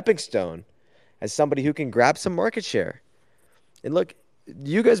as a stepping stone, as somebody who can grab some market share. And look,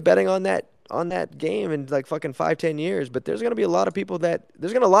 you guys betting on that game in like fucking 5, 10 years, but there's going to be a lot of people that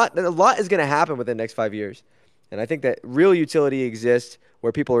a lot is going to happen within the next 5 years. And I think that real utility exists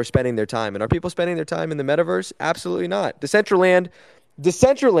where people are spending their time. And are people spending their time in the metaverse? Absolutely not. Decentraland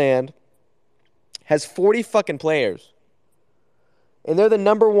has 40 fucking players, and they're the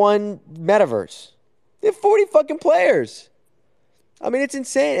number one metaverse. They have 40 fucking players. I mean, it's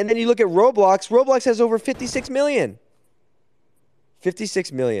insane. And then you look at Roblox. Roblox has over 56 million.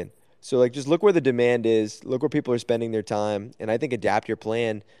 56 million. So, like, just look where the demand is. Look where people are spending their time. And I think adapt your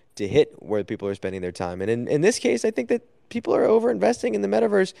plan to hit where people are spending their time. And in this case, I think that people are over-investing in the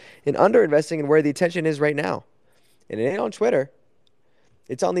metaverse and under-investing in where the attention is right now. And it ain't on Twitter.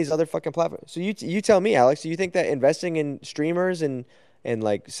 It's on these other fucking platforms. So you tell me, Alex, do you think that investing in streamers and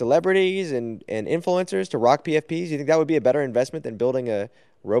like celebrities and influencers to rock PFPs, you think that would be a better investment than building a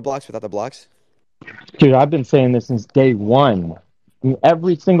Roblox without the blocks? Dude, I've been saying this since day one. I mean,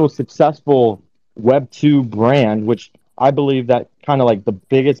 every single successful Web2 brand, which I believe that kind of like the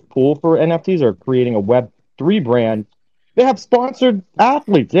biggest pool for NFTs are creating a Web3 brand, they have sponsored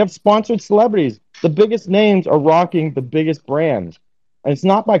athletes, they have sponsored celebrities. The biggest names are rocking the biggest brands. And it's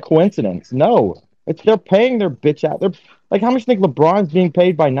not by coincidence. No, they're paying their bitch out. They're like, how much do you think LeBron's being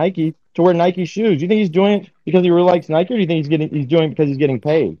paid by Nike to wear Nike shoes? Do you think he's doing it because he really likes Nike, or do you think he's doing it because he's getting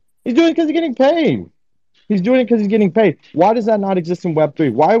paid? He's doing it because he's getting paid. He's doing it because he's getting paid. Why does that not exist in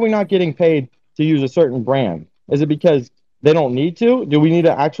Web3? Why are we not getting paid to use a certain brand? Is it because they don't need to? Do we need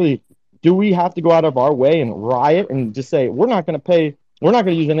to actually? Do we have to go out of our way and riot and just say we're not going to pay? We're not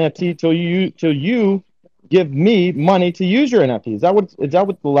going to use an NFT till you give me money to use your NFT. Is that what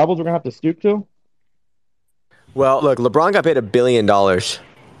the levels we're going to have to stoop to? Well, look, LeBron got paid $1 billion.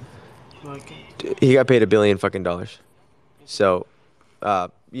 He got paid $1 billion fucking dollars. So,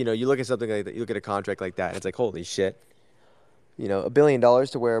 you know, you look at something like that, you look at a contract like that, and it's like, holy shit. You know, $1 billion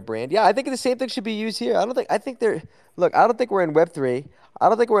to wear a brand. Yeah, I think the same thing should be used here. I don't think we're in Web 3. I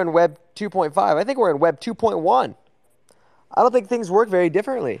don't think we're in Web 2.5. I think we're in Web 2.1. I don't think things work very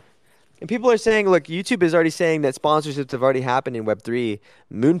differently. And people are saying, look, YouTube is already saying that sponsorships have already happened in Web3,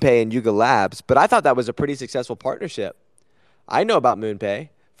 MoonPay and Yuga Labs, but I thought that was a pretty successful partnership. I know about MoonPay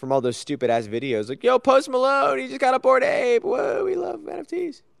from all those stupid-ass videos like, yo, Post Malone, he just got a Bored Ape. Whoa, we love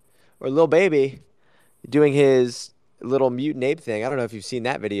NFTs. Or Lil Baby doing his little mutant ape thing. I don't know if you've seen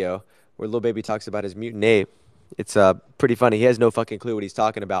that video where Lil Baby talks about his mutant ape. It's pretty funny. He has no fucking clue what he's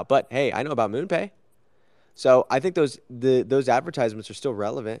talking about. But, hey, I know about MoonPay. So I think those advertisements are still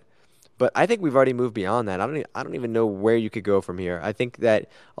relevant. But I think we've already moved beyond that. I don't even know where you could go from here. I think that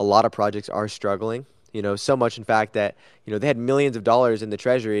a lot of projects are struggling. You know, so much in fact that, you know, they had millions of dollars in the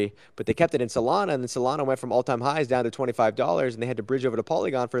treasury, but they kept it in Solana, and then Solana went from all-time highs down to $25, and they had to bridge over to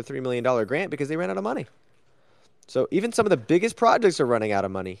Polygon for a $3 million grant because they ran out of money. So even some of the biggest projects are running out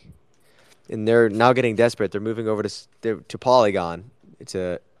of money, and they're now getting desperate. They're moving over to Polygon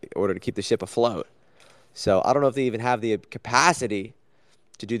in order to keep the ship afloat. So I don't know if they even have the capacity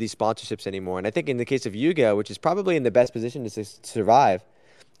to do these sponsorships anymore. And I think in the case of Yuga, which is probably in the best position to survive,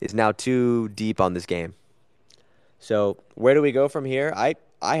 is now too deep on this game. So where do we go from here? I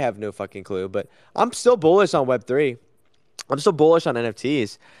have no fucking clue, but I'm still bullish on Web3. I'm still bullish on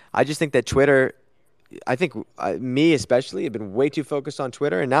NFTs. I just think that Twitter, I think me especially, have been way too focused on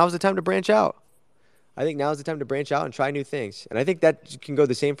Twitter, and now is the time to branch out. I think now is the time to branch out and try new things. And I think that can go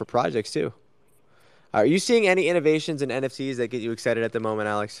the same for projects too. Are you seeing any innovations in NFTs that get you excited at the moment,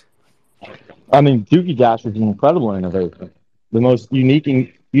 Alex? I mean, Dookie Dash is an incredible innovation, the most unique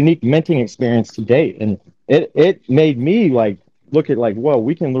minting experience to date, and it made me like look at like, whoa,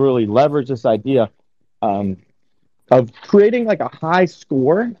 we can really leverage this idea of creating like a high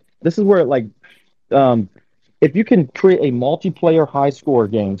score. This is where like um, if you can create a multiplayer high score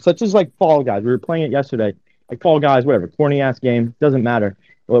game, such as like Fall Guys, we were playing it yesterday, like Fall Guys, whatever, corny ass game, doesn't matter.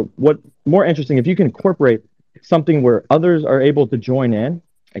 But what more interesting, if you can incorporate something where others are able to join in,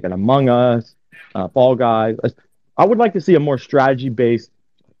 like an Among Us, Fall Guys. I would like to see a more strategy-based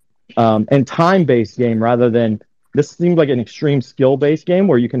and time-based game rather than this seems like an extreme skill-based game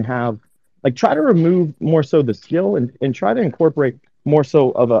where you can have like try to remove more so the skill and try to incorporate more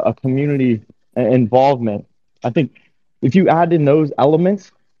so of a community involvement. I think if you add in those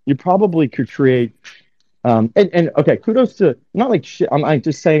elements, you probably could create and okay, kudos to not like shit. I'm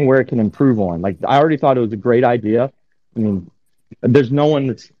just saying where it can improve on. Like I already thought it was a great idea. I mean, there's no one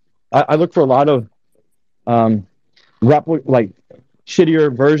that's. I look for a lot of like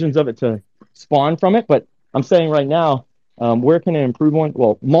shittier versions of it to spawn from it. But I'm saying right now, where can it improve on?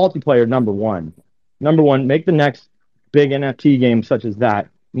 Well, multiplayer, number one. Number one, make the next big NFT game such as that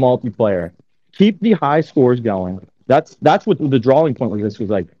multiplayer. Keep the high scores going. That's what the drawing point was. This was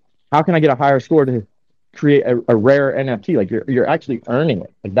like, how can I get a higher score to create a rare NFT? Like you're actually earning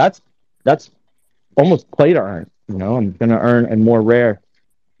it. Like that's almost play to earn. You know, I'm gonna earn and more rare.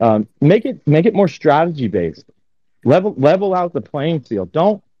 Make it more strategy based. Level out the playing field.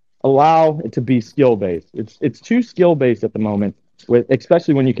 Don't allow it to be skill based. It's too skill based at the moment. With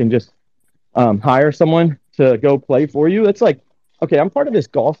especially when you can just hire someone to go play for you. It's like, okay, I'm part of this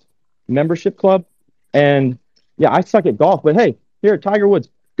golf membership club, and yeah, I suck at golf, but hey, here, Tiger Woods,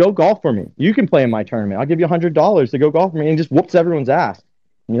 go golf for me. You can play in my tournament. I'll give you $100 to go golf for me, and just whoops everyone's ass.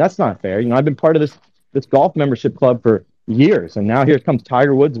 I mean, that's not fair. You know, I've been part of this golf membership club for years, and now here comes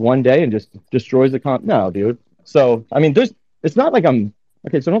Tiger Woods one day and just destroys the comp. No, dude. So I mean, there's. It's not like I'm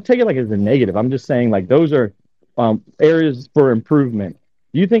okay. So don't take it like as a negative. I'm just saying like those are areas for improvement.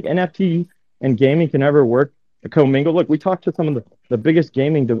 Do you think NFT and gaming can ever work to commingle? Look, we talked to some of the biggest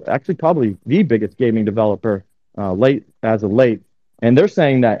actually probably the biggest gaming developer late as of late, and they're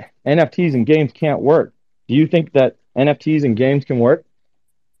saying that NFTs and games can't work. Do you think that NFTs and games can work?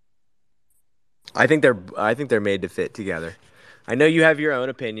 I think they're made to fit together. I know you have your own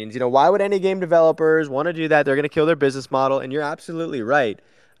opinions. You know, why would any game developers want to do that? They're going to kill their business model, and you're absolutely right.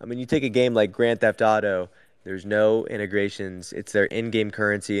 I mean, you take a game like Grand Theft Auto, there's no integrations. It's their in-game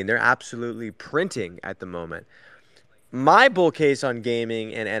currency, and they're absolutely printing at the moment. My bull case on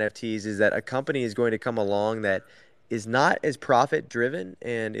gaming and NFTs is that a company is going to come along that is not as profit driven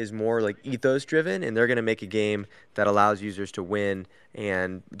and is more like ethos driven, and they're going to make a game that allows users to win,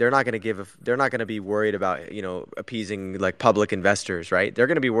 and they're not going to they're not going to be worried about, you know, appeasing like public investors, right? They're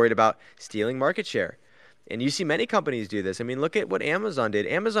going to be worried about stealing market share. And you see many companies do this. I mean, look at what Amazon did.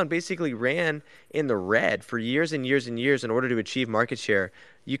 Amazon basically ran in the red for years and years and years in order to achieve market share.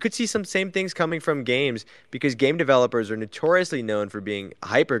 You could see some same things coming from games because game developers are notoriously known for being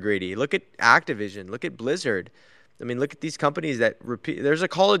hyper greedy. Look at Activision. Look at Blizzard. I mean, look at these companies that repeat. There's a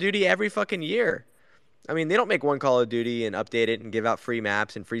Call of Duty every fucking year. I mean, they don't make one Call of Duty and update it and give out free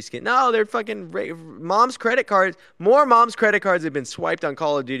maps and free skin. No, they're fucking mom's credit cards. More mom's credit cards have been swiped on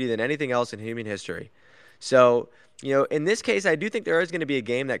Call of Duty than anything else in human history. So, you know, in this case, I do think there is going to be a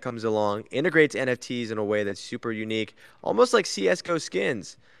game that comes along, integrates NFTs in a way that's super unique, almost like CSGO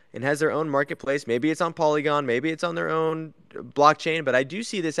skins, and has their own marketplace. Maybe it's on Polygon, maybe it's on their own blockchain, but I do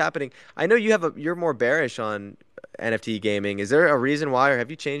see this happening. I know you're more bearish on NFT gaming. Is there a reason why, or have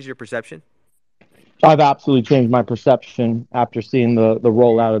you changed your perception? I've absolutely changed my perception after seeing the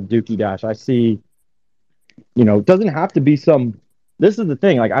rollout of Dookie Dash. I see, you know, it doesn't have to be some. This is the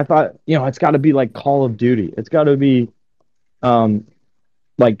thing. Like I thought, you know, it's got to be like Call of Duty. It's got to be,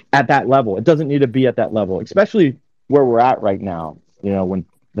 like at that level. It doesn't need to be at that level, especially where we're at right now. You know, when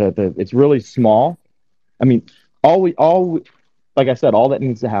it's really small. I mean, like I said, all that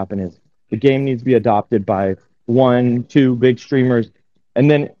needs to happen is the game needs to be adopted by 1, 2 big streamers, and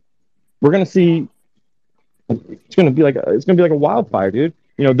then we're gonna see. It's gonna be like a wildfire, dude.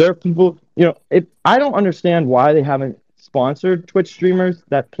 You know, there are people. You know, I don't understand why they haven't sponsored Twitch streamers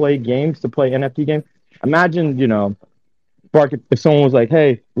that play games to play NFT games. Imagine, you know, if someone was like,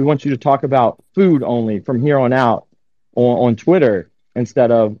 "Hey, we want you to talk about food only from here on out on Twitter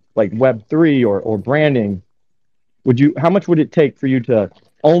instead of like Web3 or branding." How much would it take for you to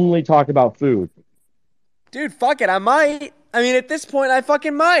only talk about food? Dude, fuck it. I might. I mean, at this point, I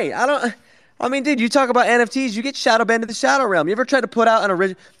fucking might. I mean, dude, you talk about NFTs, you get shadow banned to the shadow realm. You ever tried to put out an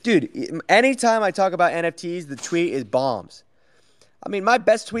original? Dude, anytime I talk about NFTs, the tweet is bombs. I mean, my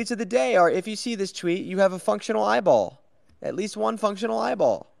best tweets of the day are, if you see this tweet, you have a functional eyeball. At least one functional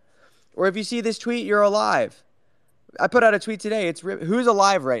eyeball. Or if you see this tweet, you're alive. I put out a tweet today. It's who's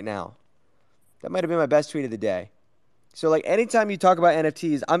alive right now? That might have been my best tweet of the day. So like anytime you talk about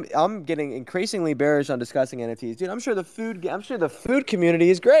NFTs, I'm getting increasingly bearish on discussing NFTs. Dude, I'm sure the food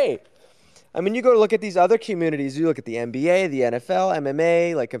community is great. I mean, you go look at these other communities. You look at the NBA, the NFL,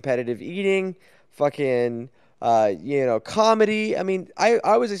 MMA, like competitive eating, fucking comedy. I mean,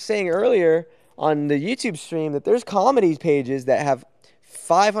 I was just saying earlier on the YouTube stream that there's comedy pages that have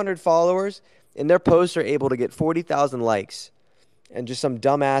 500 followers and their posts are able to get 40,000 likes and just some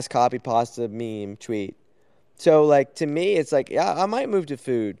dumbass copy pasta meme tweet. So, like, to me, it's like, yeah, I might move to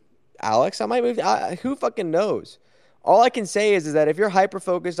food. Alex, I might move who fucking knows? All I can say is that if you're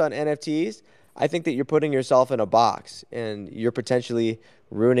hyper-focused on NFTs, I think that you're putting yourself in a box and you're potentially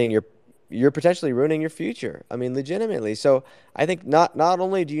ruining you're potentially ruining your future. I mean, legitimately. So I think not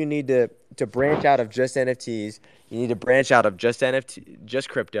only do you need to branch out of just NFTs, you need to branch out of just just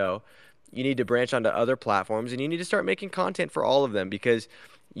crypto. You need to branch onto other platforms, and you need to start making content for all of them because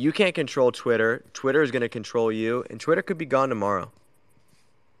you can't control Twitter. Twitter is going to control you, and Twitter could be gone tomorrow.